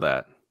did you know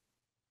that?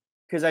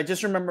 Because I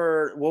just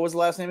remember, what was the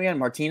last name again?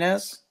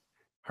 Martinez?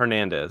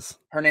 Hernandez.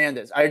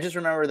 I just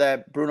remember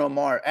that Bruno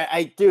Mars.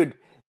 Dude,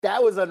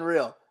 that was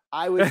unreal.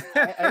 I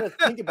had to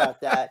think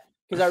about that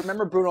because I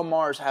remember Bruno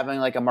Mars having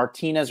like a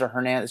Martinez or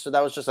Hernandez. So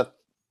that was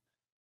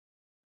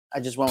I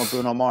just went with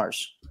Bruno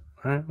Mars.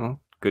 All right, well,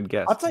 good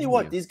guess. I'll tell you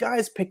what, these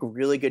guys pick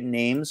really good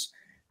names,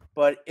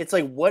 but it's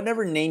like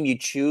whatever name you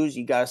choose,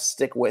 you got to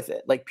stick with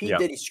it. Like P.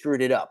 Diddy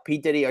screwed it up. P.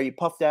 Diddy, are you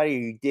Puff Daddy? Are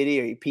you Diddy?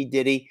 Are you P.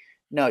 Diddy?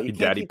 No, you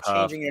can't keep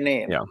changing your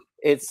name. Yeah.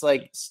 It's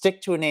like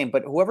stick to a name,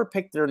 but whoever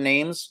picked their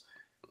names,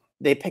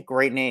 they pick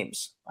great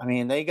names. I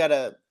mean, they got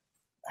to,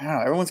 I don't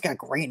know, everyone's got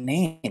great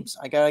names.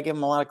 I got to give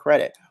them a lot of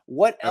credit.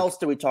 What else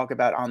do we talk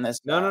about on this?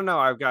 No.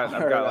 I've got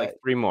like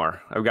three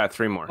more. I've got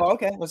three more. Oh,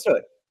 okay. Let's do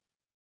it.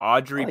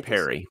 Audrey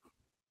Perry.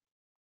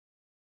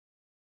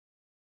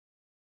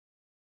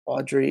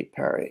 Audrey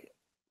Perry.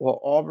 Well,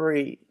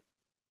 Aubrey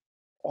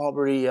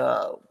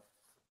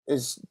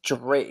is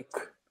Drake.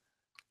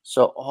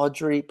 So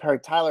Audrey Perry,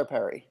 Tyler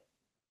Perry.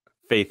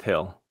 Faith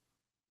Hill.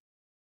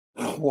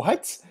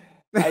 What?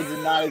 I did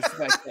not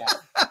expect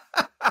that.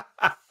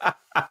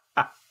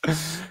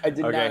 I did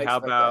not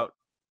expect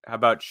how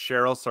about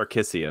Cheryl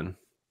Sarkisian?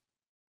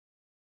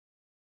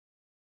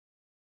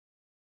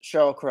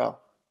 Sheryl Crow.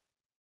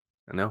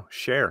 No,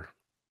 Cher.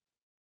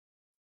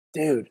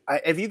 Dude,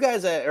 if you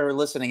guys are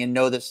listening and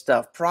know this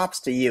stuff,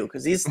 props to you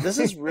because this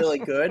is really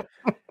good.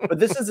 But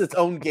this is its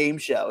own game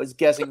show. It's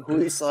guessing who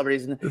these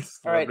celebrities.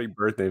 Celebrity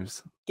birth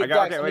names.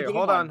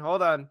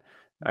 Hold on.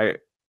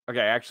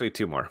 Actually,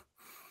 two more.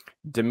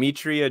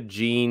 Demetria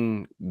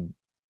Jean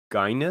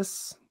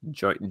Guinness.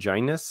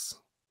 Guinness.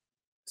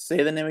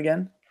 Say the name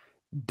again.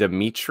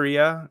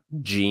 Demetria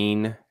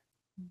Jean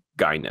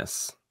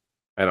Guinness.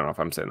 I don't know if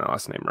I'm saying the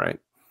last name right.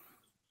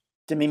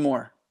 Demi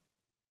Moore.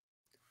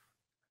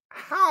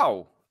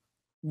 How?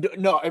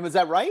 No, was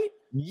that right?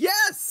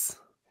 Yes.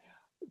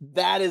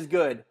 That is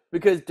good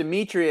because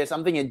Demetrius,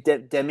 I'm thinking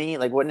Demi,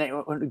 like what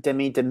name?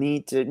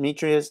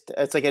 Demetrius.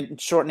 It's like a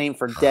short name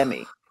for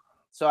Demi.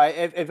 So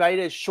if I had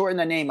to shorten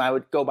the name, I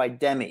would go by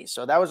Demi.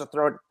 So that was a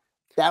throw.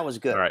 That was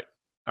good.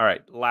 All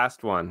right.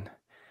 Last one.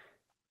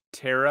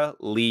 Tara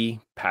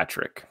Lee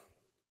Patrick.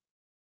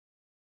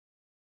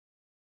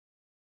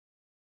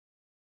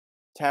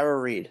 Tara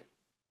Reid.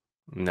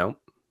 Nope.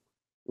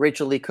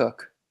 Rachel Lee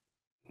Cook.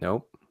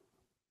 Nope.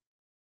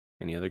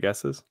 Any other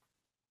guesses?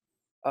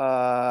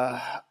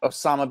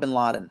 Osama bin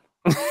Laden.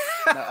 No,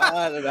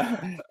 I don't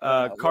know.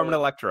 Carmen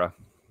Electra.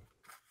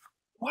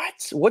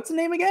 What? What's the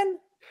name again?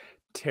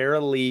 Tara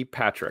Lee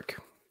Patrick.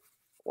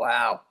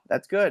 Wow,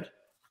 that's good.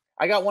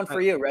 I got one for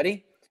you.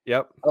 Ready?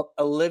 Yep.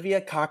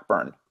 Olivia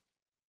Cockburn.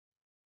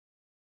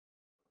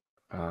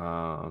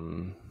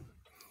 Olivia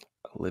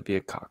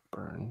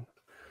Cockburn.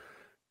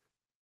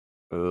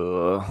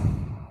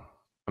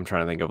 I'm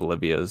trying to think of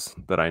Olivia's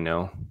that I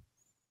know.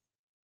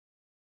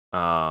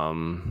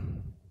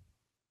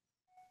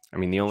 I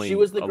mean, the only She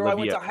was the girl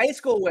Olivia... I went to high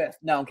school with.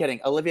 No, I'm kidding.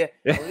 Olivia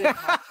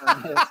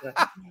Cockburn.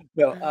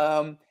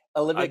 No,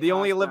 Olivia. The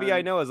only Cockburn. Olivia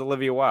I know is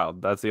Olivia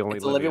Wilde. That's the only.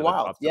 It's Olivia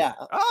Wilde. Yeah.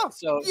 Oh,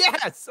 so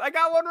yes, I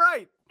got one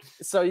right.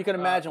 So you can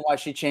imagine why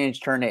she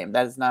changed her name.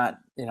 That is not,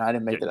 I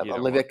didn't make that up.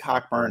 Olivia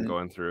Cockburn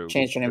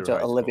changed her name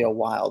to Olivia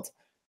Wilde.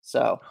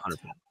 So,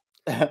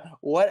 100%.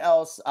 What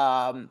else?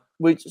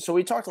 We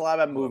talked a lot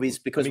about movies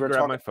because we're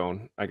talking. My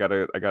phone. I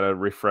gotta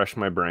refresh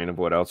my brain of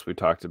what else we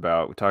talked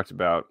about. We talked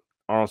about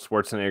Arnold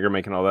Schwarzenegger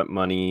making all that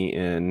money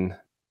in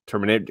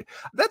Terminator.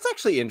 That's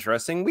actually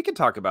interesting. We could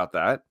talk about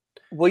that.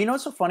 Well, you know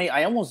what's so funny?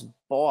 I almost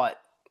bought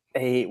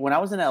when I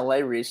was in LA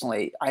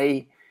recently.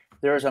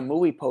 There was a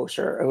movie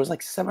poster. It was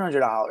like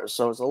 $700,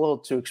 so it was a little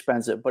too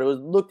expensive. But it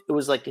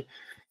was like, a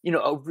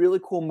really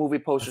cool movie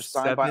poster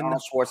signed by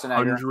Arnold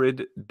Schwarzenegger.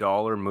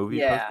 $100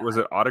 movie poster? Was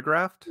it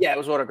autographed? Yeah, it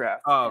was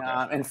autographed. Oh,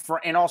 okay.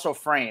 And also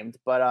framed,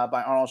 but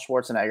by Arnold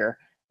Schwarzenegger.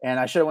 And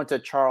I should have went to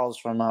Charles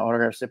from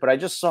Autograph State, but I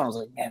just saw it. I was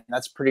like, man,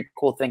 that's a pretty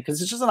cool thing because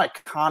it's just an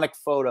iconic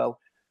photo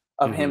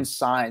of him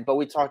signed. But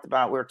we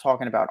were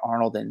talking about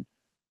Arnold and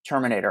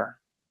Terminator.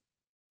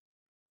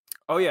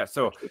 Oh yeah,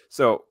 so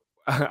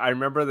I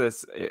remember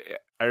this.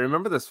 I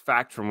remember this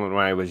fact from when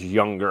I was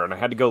younger, and I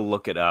had to go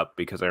look it up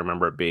because I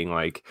remember it being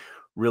like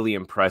really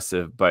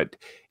impressive. But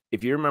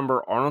if you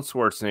remember Arnold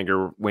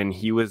Schwarzenegger when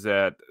he was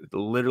at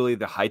literally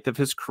the height of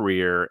his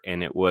career,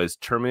 and it was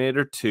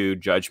Terminator 2: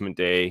 Judgment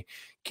Day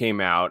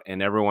came out,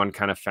 and everyone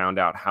kind of found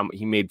out how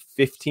he made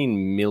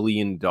 $15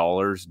 million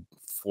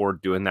for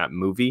doing that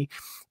movie.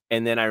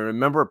 And then I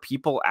remember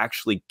people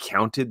actually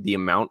counted the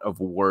amount of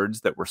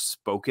words that were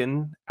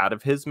spoken out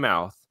of his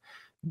mouth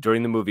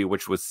during the movie,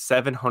 which was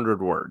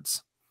 700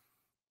 words.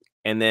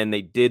 And then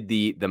they did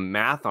the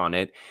math on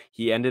it.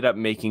 He ended up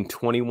making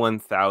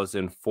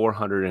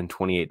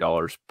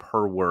 $21,428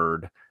 per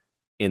word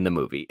in the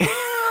movie.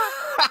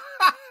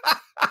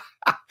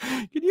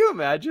 Can you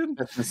imagine?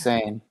 That's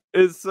insane.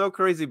 It's so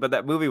crazy, but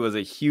that movie was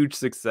a huge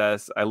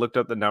success. I looked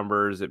up the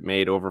numbers. It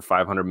made over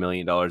 $500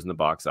 million in the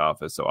box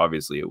office, so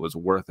obviously it was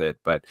worth it.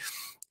 But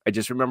I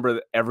just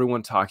remember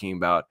everyone talking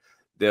about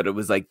that it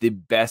was like the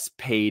best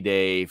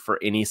payday for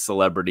any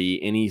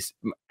celebrity, any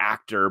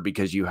actor,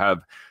 because you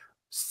have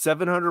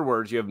 700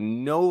 words, you have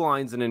no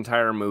lines in an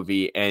entire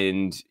movie,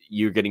 and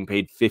you're getting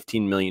paid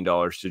 $15 million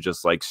to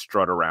just like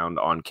strut around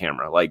on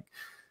camera. Like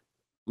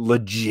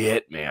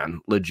legit,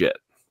 man, legit.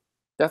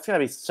 That's gotta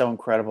be so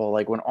incredible.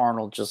 Like when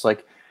Arnold just you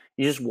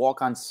just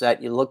walk on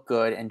set, you look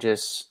good, and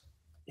just,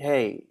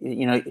 hey,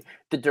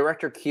 the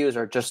director cues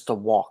are just to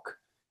walk.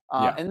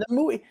 And the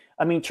movie,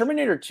 I mean,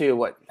 Terminator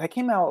 2, that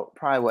came out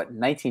probably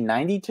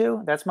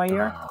 1992? That's my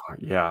year?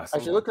 Yeah. I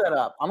should look that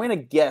up. I'm going to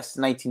guess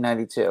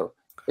 1992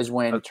 is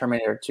when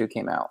Terminator 2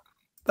 came out.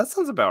 That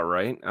sounds about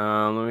right.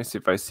 Let me see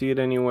if I see it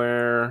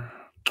anywhere.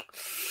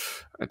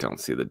 I don't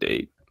see the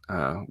date.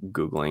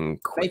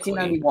 Googling quickly.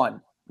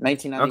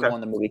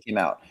 1991, The movie came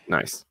out.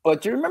 Nice.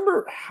 But do you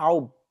remember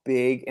how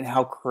big and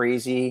how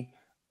crazy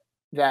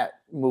that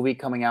movie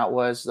coming out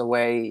was? The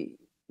way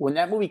when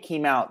that movie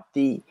came out,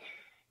 we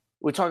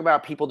talk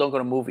about people don't go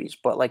to movies,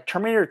 but like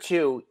Terminator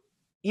 2,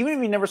 even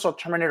if you never saw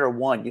Terminator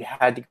 1, you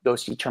had to go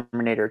see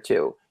Terminator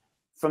 2.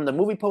 From the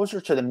movie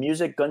poster to the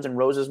music, Guns N'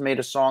 Roses made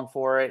a song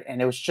for it,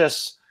 and it was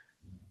just,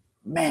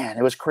 man,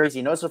 it was crazy.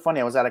 You know what's so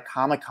funny? I was at a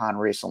Comic-Con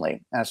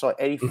recently, and I saw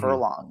Eddie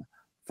Furlong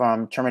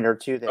from Terminator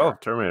 2 there. Oh,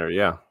 Terminator,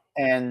 yeah.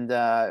 And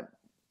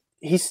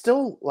he's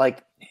still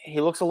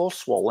he looks a little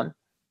swollen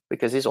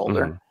because he's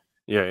older.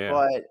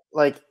 Yeah.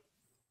 But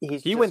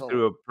he went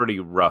through a pretty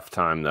rough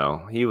time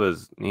though. He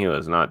was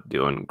not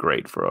doing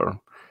great for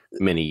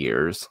many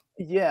years.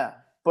 Yeah,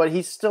 but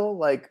he's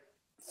still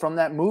from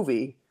that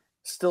movie,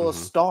 still a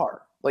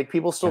star. Like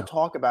people still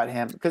talk about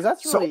him because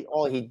that's really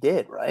all he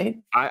did, right?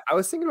 I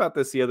was thinking about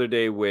this the other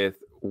day with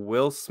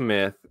Will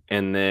Smith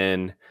and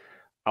then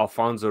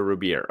Alfonso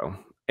Ribeiro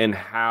and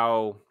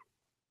how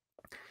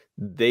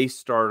they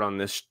started on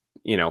this,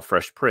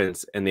 Fresh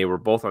Prince, and they were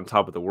both on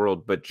top of the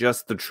world, but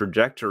just the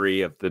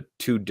trajectory of the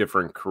two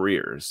different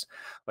careers.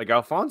 Like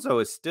Alfonso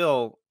is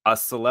still a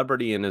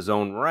celebrity in his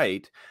own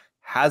right,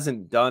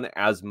 hasn't done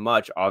as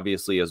much,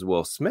 obviously, as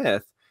Will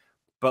Smith,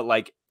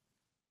 but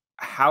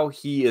how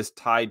he is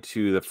tied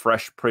to the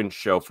Fresh Prince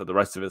show for the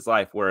rest of his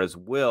life, whereas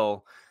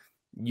Will,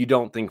 you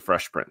don't think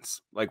Fresh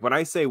Prince. Like when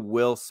I say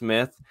Will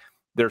Smith,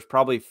 there's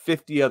probably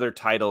 50 other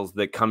titles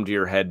that come to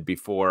your head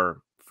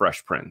before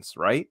Fresh Prince,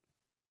 right?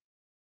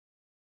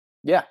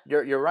 Yeah,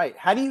 you're right.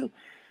 How do you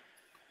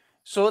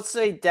So let's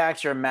say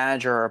Dax, you're a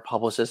manager or a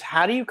publicist.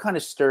 How do you kind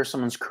of stir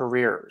someone's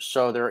career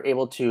so they're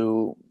able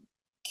to?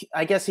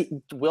 I guess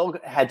Will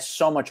had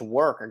so much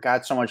work or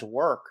got so much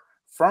work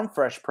from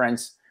Fresh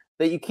Prince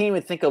that you can't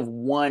even think of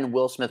one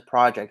Will Smith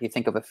project. You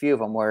think of a few of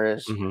them.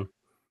 Whereas, Mm-hmm.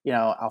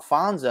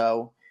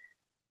 Alfonso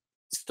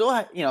still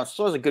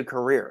has a good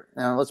career.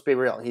 And let's be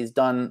real, he's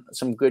done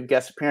some good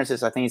guest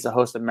appearances. I think he's the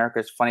host of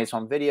America's Funniest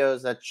Home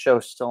Videos. That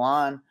show's still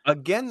on.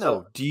 Again,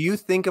 though, do you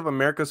think of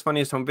America's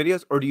Funniest Home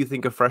Videos, or do you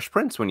think of Fresh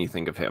Prince when you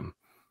think of him?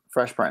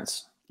 Fresh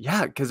Prince.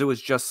 Yeah, because it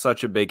was just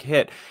such a big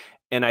hit.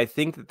 And I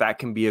think that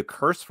can be a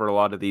curse for a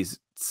lot of these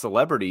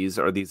celebrities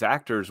or these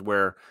actors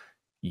where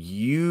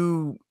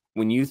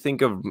when you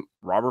think of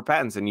Robert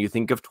Pattinson, you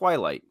think of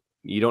Twilight.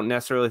 You don't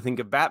necessarily think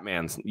of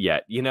Batman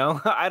yet,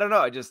 I don't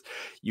know.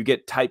 You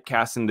get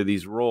typecast into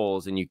these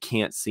roles and you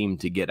can't seem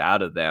to get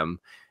out of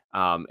them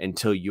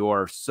until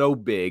you're so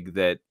big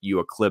that you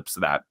eclipse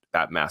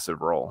that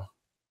massive role.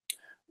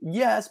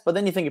 Yes, but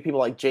then you think of people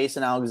like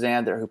Jason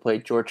Alexander, who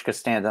played George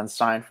Costanza on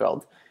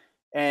Seinfeld,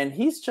 and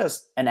he's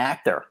just an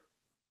actor.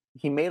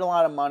 He made a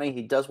lot of money.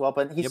 He does well,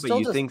 but he still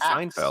just think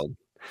acts. Seinfeld.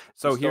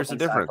 So here's the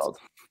difference.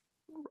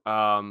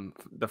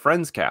 The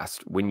Friends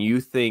cast. When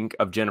you think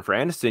of Jennifer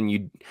Aniston,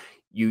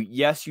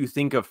 you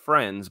think of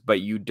Friends,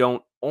 but you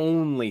don't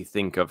only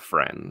think of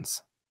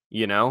Friends.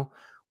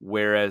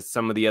 Whereas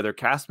some of the other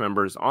cast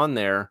members on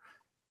there,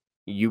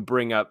 you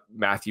bring up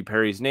Matthew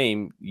Perry's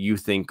name, you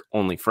think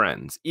only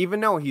Friends. Even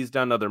though he's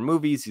done other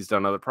movies, he's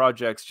done other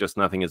projects, just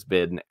nothing has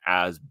been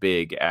as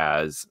big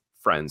as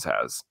Friends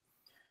has.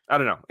 I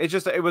don't know.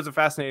 It was a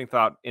fascinating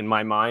thought in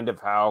my mind of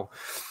how,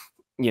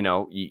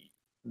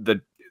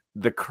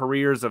 the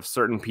careers of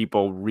certain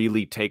people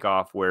really take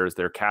off, whereas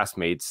their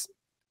castmates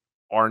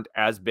aren't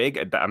as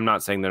big. I'm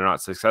not saying they're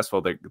not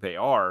successful. They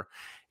are.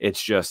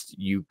 It's just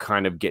you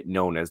kind of get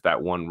known as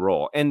that one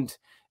role. And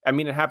I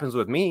mean, it happens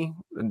with me.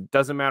 It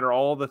doesn't matter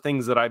all the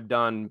things that I've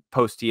done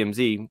post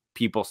TMZ.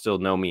 People still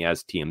know me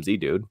as TMZ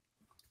dude,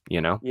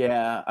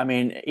 Yeah. I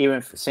mean,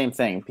 even same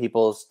thing.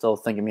 People still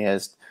think of me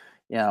as,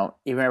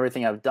 even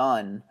everything I've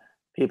done,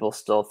 people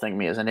still think of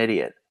me as an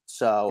idiot.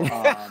 So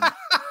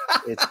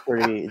it's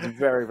very,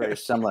 very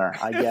similar.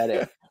 I get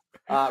it.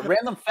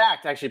 Random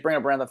fact, actually, bring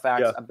up random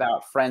facts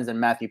about Friends and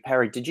Matthew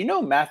Perry. Did you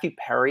know Matthew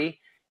Perry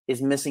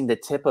is missing the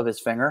tip of his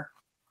finger?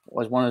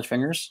 Was one of his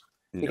fingers?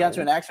 He got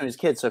into an accident when he was a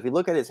kid. So if you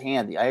look at his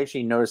hand, I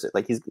actually noticed it.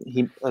 Like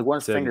he one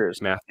of his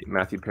fingers.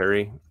 Matthew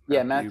Perry.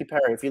 Yeah, Matthew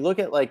Perry. If you look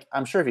at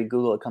I'm sure if you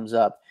Google it comes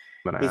up.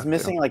 He's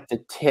missing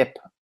the tip.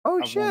 Oh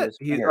shit!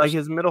 He's like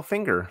his middle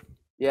finger.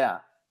 Yeah.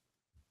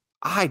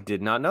 I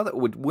did not know that.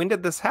 When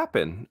did this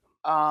happen?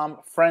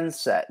 Friends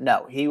set.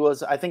 No, he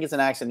was. I think it's an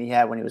accident he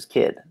had when he was a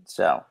kid.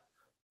 So.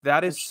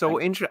 That is so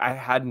interesting. I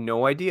had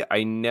no idea.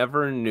 I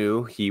never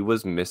knew he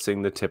was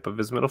missing the tip of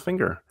his middle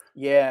finger.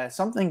 Yeah,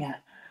 something.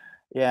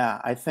 Yeah,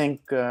 I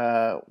think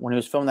when he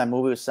was filming that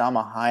movie with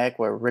Salma Hayek,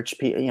 where rich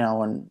people,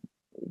 when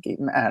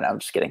I'm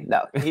just kidding.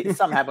 No,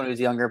 something happened when he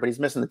was younger, but he's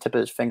missing the tip of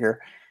his finger,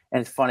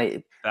 and it's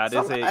funny. That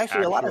is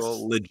a lot of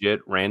legit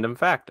random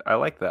fact. I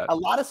like that. A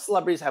lot of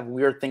celebrities have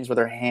weird things with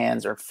their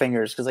hands or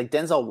fingers, because like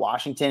Denzel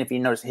Washington, if you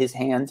notice his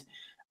hand,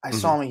 I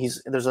saw him.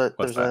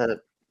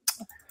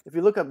 If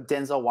you look up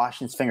Denzel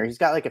Washington's finger, he's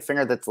got a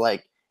finger that's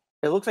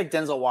it looks like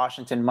Denzel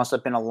Washington must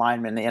have been a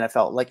lineman in the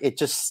NFL. It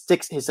just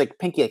sticks, his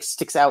pinky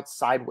sticks out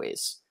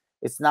sideways.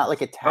 It's not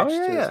attached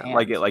to his hand.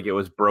 Like it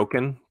was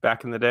broken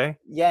back in the day.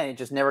 Yeah, and it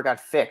just never got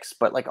fixed.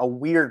 But a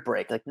weird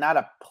break, not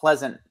a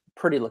pleasant,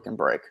 pretty looking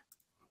break.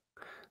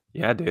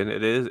 Yeah, dude,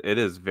 it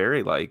is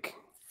very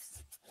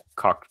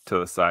cocked to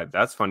the side.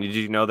 That's funny. Did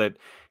you know that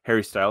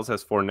Harry Styles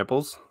has 4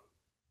 nipples?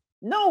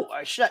 No,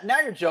 now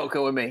you're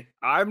joking with me.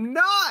 I'm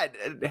not.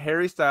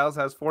 Harry Styles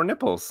has 4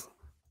 nipples.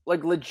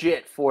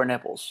 Legit 4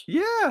 nipples.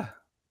 Yeah.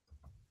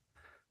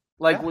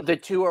 The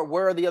 2 are,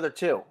 where are the other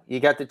 2? You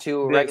got the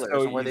 2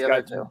 regulars, and where are the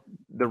other 2?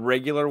 The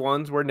regular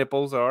ones where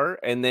nipples are,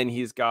 and then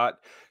he's got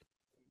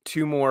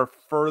 2 more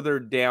further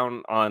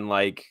down on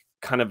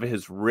kind of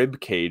his rib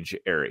cage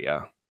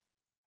area.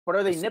 But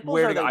are they nipples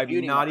or are they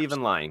beauty marks? I'm not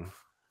even lying.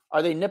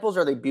 Are they nipples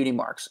or are they beauty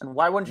marks? And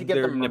why wouldn't you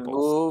get them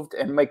removed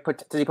and does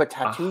he put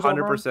tattoos on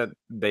them? 100%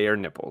 they are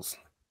nipples.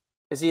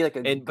 Is he like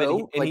a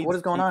goat? What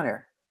is going on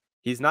here?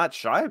 He's not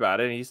shy about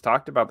it. He's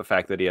talked about the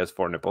fact that he has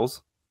 4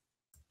 nipples.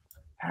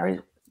 Harry,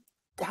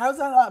 how's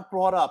that not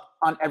brought up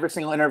on every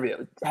single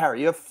interview? Harry,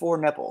 you have 4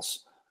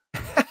 nipples.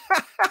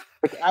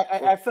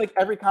 I feel like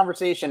every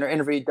conversation or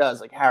interview he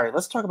does, Harry,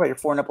 let's talk about your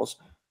 4 nipples.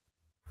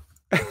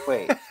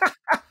 Wait.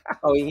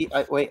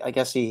 I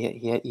guess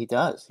he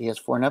does. He has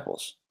 4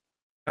 nipples.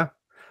 Yeah.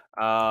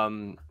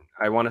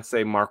 I want to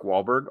say Mark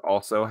Wahlberg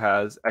also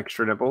has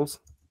extra nipples.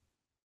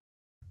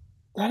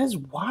 That is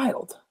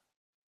wild.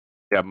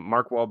 Yeah,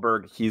 Mark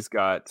Wahlberg,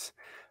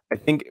 I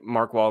think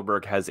Mark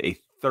Wahlberg has a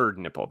 3rd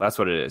nipple. That's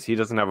what it is. He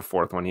doesn't have a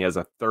 4th one. He has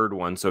a 3rd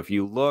one. So if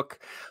you look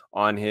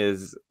on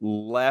his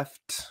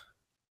left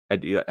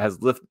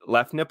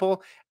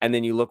nipple, and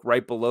then you look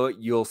right below it,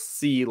 you'll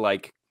see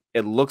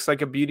it looks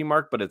like a beauty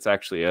mark, but it's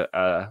actually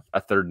a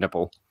 3rd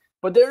nipple.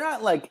 But they're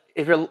not like,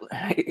 if you're,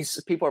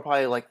 people are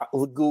probably like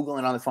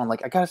Googling on the phone,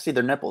 like, I gotta see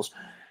their nipples.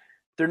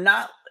 They're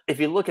not, if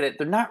you look at it,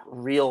 they're not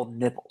real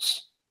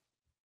nipples.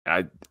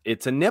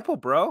 It's a nipple,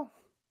 bro.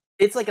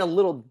 It's like a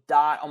little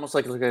dot, almost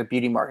like a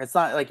beauty mark. It's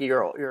not like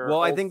your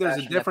Well, I think there's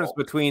a difference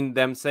nipple. between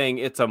them saying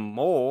it's a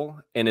mole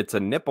and it's a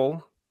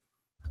nipple,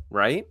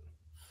 right?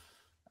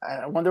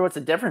 I wonder what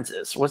the difference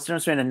is. What's the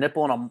difference between a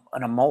nipple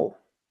and a mole?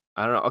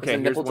 I don't know. Okay,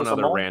 here's one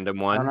other random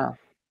I one. don't know.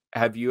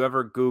 Have you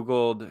ever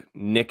Googled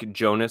Nick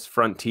Jonas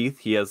front teeth?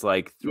 He has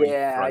like 3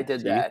 Yeah, front I did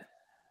teeth. that.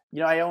 You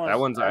know, I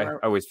always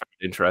found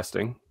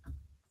interesting.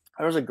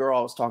 There was a girl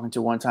I was talking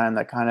to one time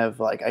that kind of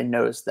like, I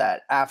noticed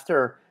that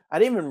after, I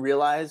didn't even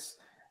realize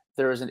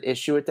there was an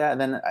issue with that.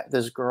 And then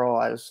this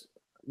girl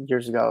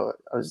years ago,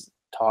 I was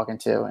talking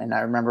to, and I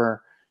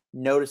remember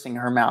noticing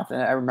her mouth.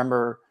 And I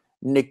remember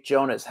Nick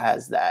Jonas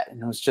has that.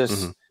 And it was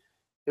just,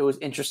 it was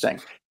interesting.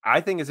 I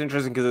think it's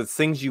interesting because it's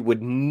things you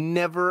would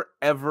never,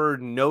 ever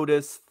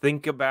notice,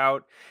 think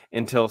about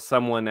until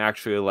someone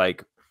actually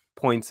like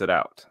points it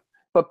out.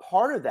 But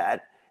part of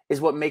that is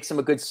what makes him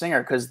a good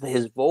singer, because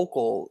his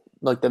vocal,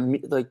 like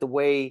the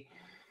way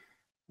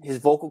his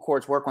vocal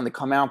cords work when they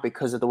come out,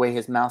 because of the way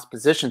his mouth's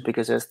positioned,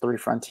 because he has 3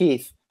 front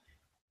teeth,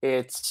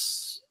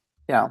 it's,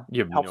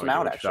 helps him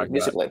out actually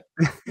musically.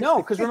 No,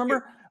 because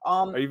remember,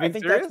 are you being I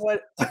think serious? that's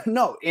what,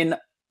 no, in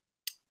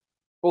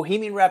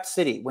Bohemian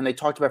Rhapsody, when they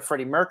talked about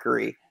Freddie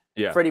Mercury,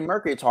 Freddie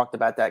Mercury talked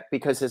about that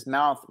because his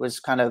mouth was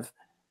kind of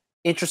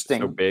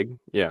interesting. So big.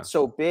 Yeah.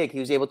 So big. He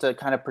was able to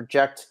kind of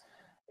project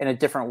in a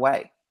different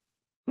way.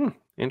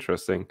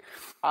 Interesting.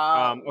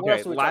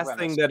 Okay. Last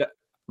thing that,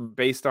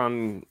 based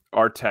on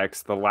our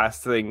text, the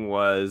last thing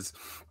was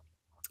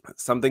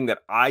something that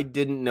I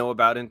didn't know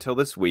about until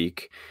this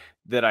week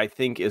that I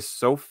think is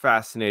so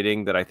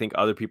fascinating that I think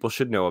other people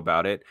should know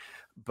about it.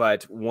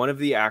 But one of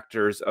the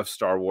actors of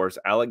Star Wars,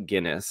 Alec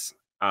Guinness,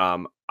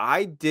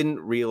 I didn't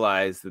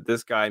realize that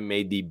this guy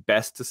made the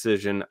best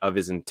decision of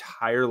his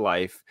entire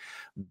life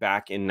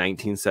back in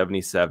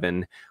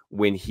 1977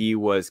 when he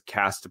was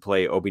cast to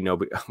play Obi-Wan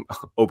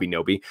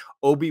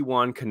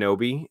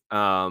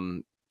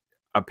Kenobi.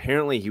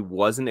 Apparently he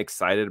wasn't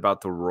excited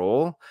about the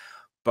role,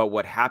 but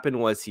what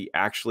happened was he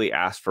actually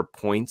asked for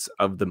points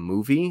of the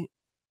movie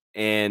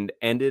and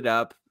ended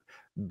up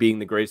being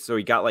the greatest. So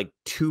he got like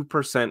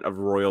 2% of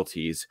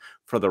royalties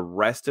for the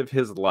rest of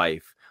his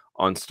life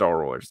on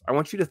Star Wars. I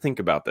want you to think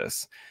about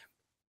this.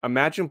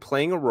 Imagine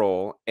playing a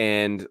role,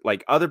 and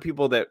like other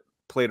people that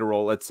played a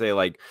role, let's say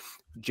like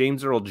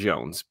James Earl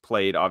Jones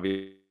played,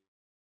 obviously,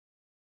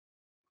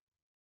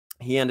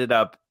 he ended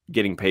up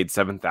getting paid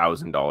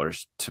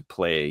 $7,000 to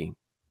play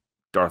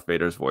Darth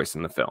Vader's voice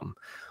in the film.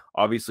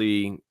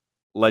 Obviously,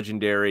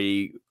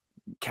 legendary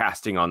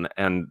casting on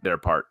their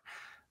part.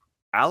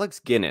 Sir Alex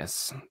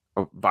Guinness,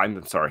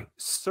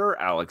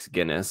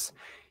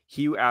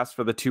 he asked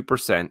for the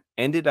 2%,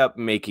 ended up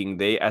making,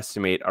 they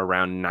estimate,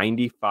 around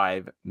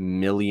 $95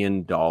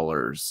 million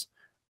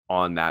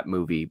on that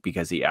movie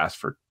because he asked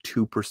for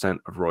 2%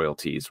 of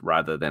royalties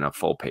rather than a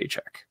full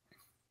paycheck.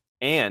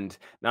 And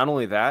not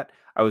only that,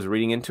 I was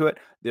reading into it,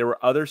 there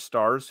were other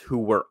stars who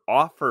were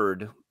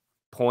offered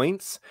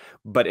points,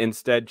 but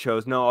instead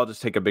chose, no, I'll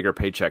just take a bigger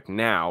paycheck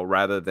now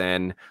rather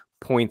than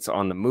points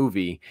on the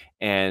movie,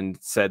 and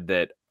said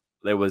that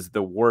it was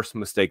the worst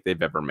mistake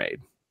they've ever made.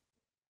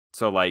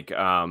 So like,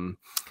 I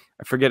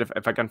forget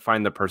if I can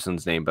find the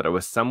person's name, but it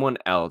was someone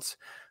else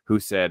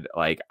who said,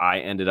 like, I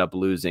ended up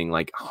losing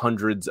like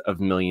hundreds of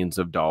millions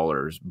of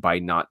dollars by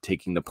not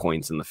taking the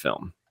points in the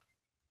film.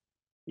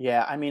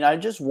 Yeah, I mean, I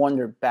just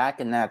wonder, back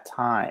in that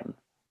time,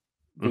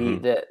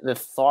 the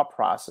thought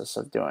process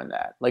of doing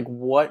that. Like,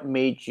 what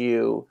made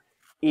you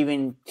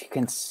even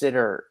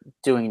consider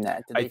doing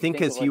that? I think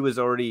because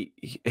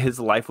his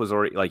life was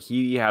already, like,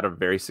 he had a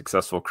very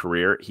successful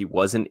career. He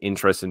wasn't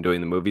interested in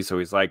doing the movie, so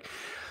he's like,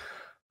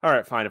 all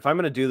right, fine. If I'm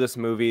going to do this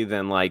movie,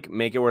 then like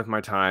make it worth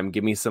my time.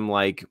 Give me some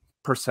like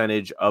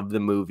percentage of the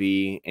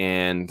movie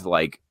and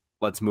like,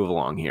 let's move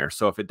along here.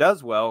 So if it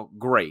does well,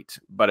 great.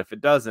 But if it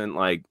doesn't,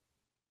 like,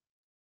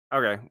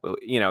 okay, well,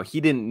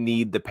 he didn't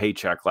need the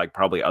paycheck like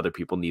probably other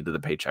people needed the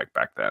paycheck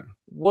back then.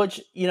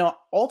 Which,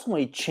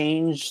 ultimately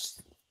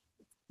changed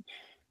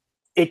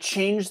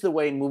the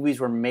way movies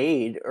were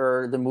made,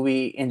 or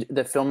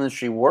the film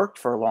industry worked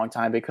for a long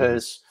time,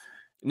 because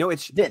no,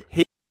 it's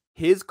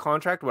his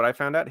contract. What I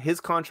found out,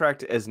 his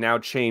contract has now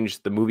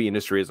changed the movie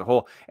industry as a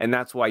whole, and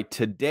that's why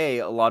today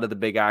a lot of the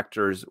big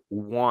actors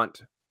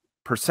want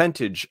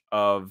percentage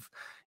of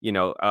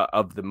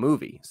of the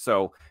movie.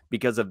 So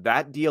because of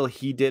that deal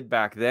he did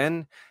back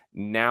then,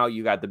 now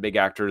you got the big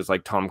actors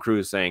like Tom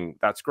Cruise saying,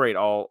 that's great,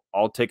 I'll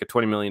take a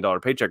 $20 million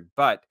paycheck,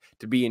 but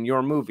to be in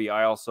your movie,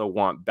 I also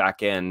want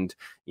back end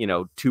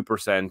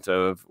 2%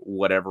 of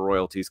whatever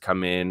royalties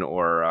come in,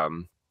 or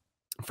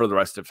for the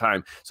rest of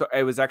time. So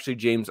it was actually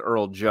James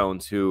Earl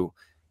Jones who,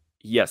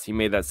 yes, he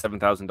made that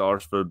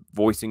 $7,000 for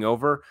voicing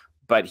over,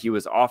 but he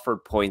was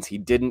offered points. He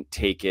didn't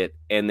take it.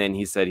 And then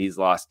he said he's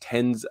lost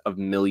tens of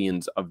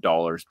millions of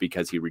dollars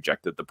because he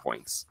rejected the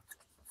points.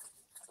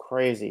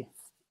 Crazy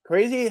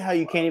how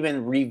you can't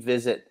even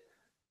revisit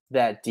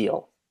that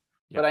deal.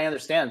 But I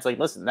understand. It's like,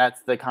 listen,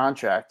 that's the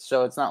contract.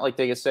 So it's not like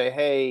they could say,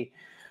 hey,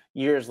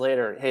 years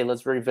later, hey,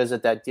 let's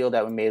revisit that deal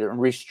that we made and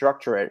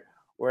restructure it.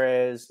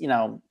 Whereas, you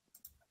know,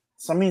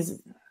 some of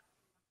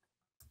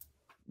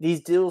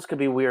these deals could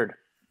be weird.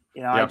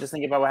 You know, I just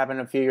think about what happened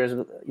a few years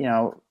ago, you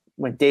know,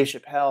 when the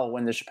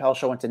Chappelle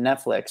Show went to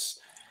Netflix,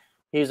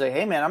 he was like,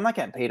 hey, man, I'm not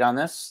getting paid on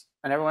this.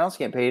 And everyone else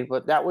getting paid.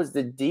 But that was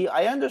the deal.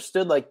 I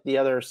understood, like, the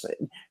other side.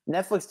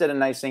 Netflix did a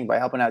nice thing by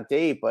helping out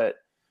Dave, but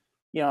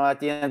you know, at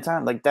the end of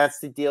time, like,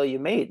 that's the deal you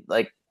made.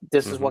 Like,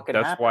 this is what could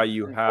happen. That's why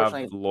you have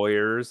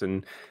lawyers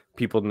and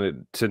people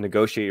to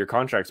negotiate your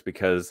contracts,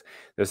 because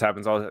this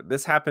happens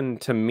this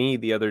happened to me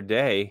the other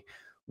day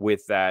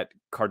with that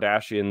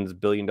Kardashians $1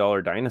 billion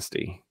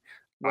dynasty.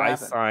 I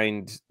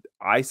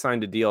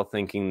signed a deal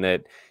thinking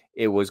that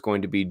it was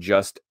going to be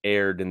just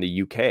aired in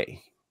the UK.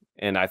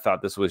 And I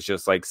thought this was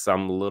just like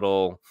some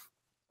little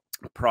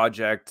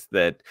project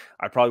that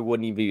I probably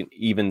wouldn't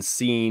even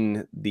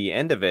seen the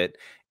end of it.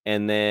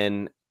 And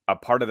then a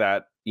part of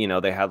that, you know,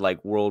 they had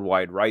like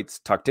worldwide rights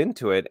tucked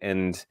into it.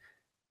 And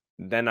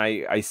then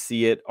I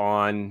see it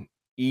on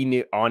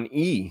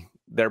E.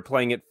 They're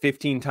playing it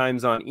 15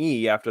 times on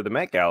E after the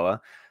Met Gala.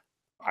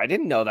 I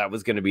didn't know that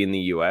was going to be in the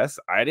US.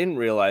 I didn't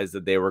realize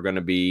that they were going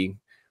to be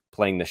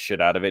playing the shit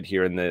out of it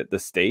here in the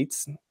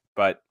States.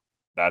 But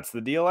that's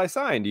the deal I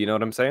signed. You know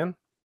what I'm saying?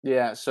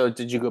 Yeah. So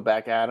did you go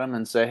back at them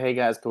and say, hey,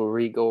 guys, can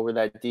we go over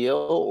that deal,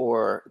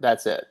 or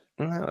that's it?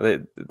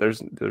 No,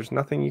 there's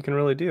nothing you can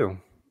really do.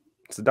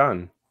 It's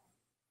done.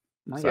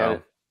 I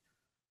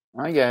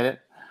get it.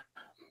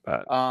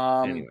 But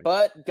anyway.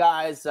 But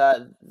guys,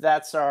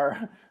 that's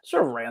our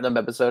sort of random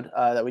episode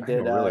that we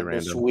did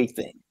this week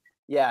thing.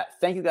 Yeah,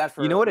 thank you guys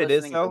for what it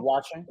is though.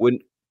 Watching.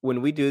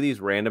 When we do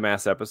these random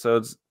ass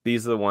episodes,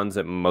 these are the ones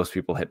that most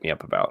people hit me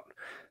up about.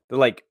 They're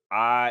like,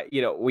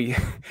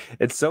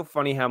 it's so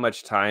funny how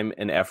much time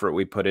and effort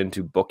we put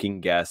into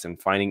booking guests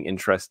and finding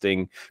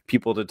interesting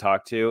people to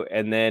talk to.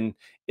 And then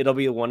it'll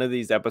be one of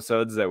these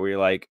episodes that we're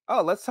like,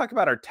 oh, let's talk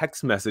about our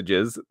text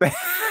messages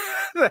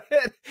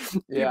that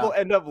people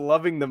end up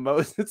loving the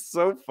most. It's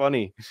so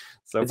funny.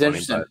 It's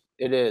interesting.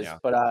 It is. Yeah.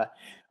 But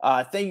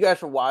thank you guys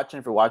for watching.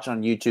 If you're watching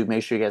on YouTube,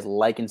 make sure you guys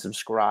like and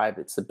subscribe.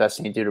 It's the best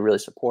thing to do to really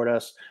support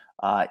us.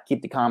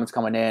 Keep the comments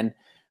coming in.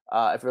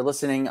 If you're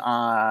listening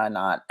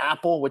on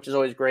Apple, which is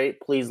always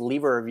great, please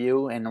leave a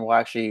review and we'll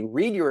actually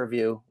read your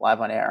review live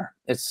on air.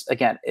 It's,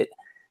 again,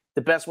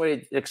 the best way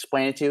to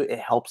explain it to you, it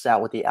helps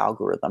out with the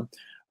algorithm.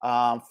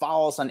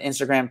 Follow us on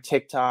Instagram,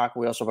 TikTok.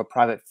 We also have a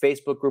private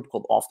Facebook group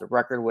called Off the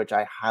Record, which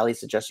I highly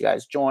suggest you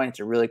guys join. It's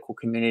a really cool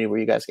community where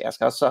you guys can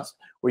ask us stuff.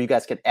 You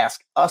guys can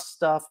ask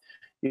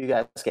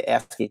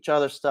each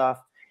other stuff.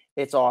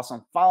 It's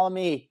awesome. Follow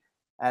me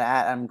at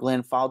Adam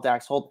Glyn. Follow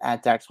Dax Holt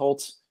at Dax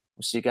Holt.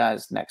 We'll see you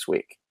guys next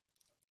week.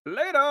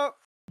 Later.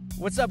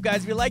 What's up,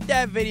 guys? If you like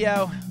that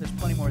video, there's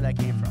plenty more where that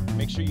came from.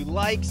 Make sure you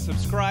like,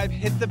 subscribe,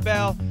 hit the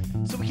bell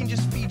so we can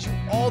just feed you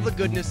all the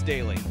goodness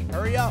daily.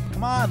 Hurry up.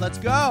 Come on, let's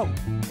go.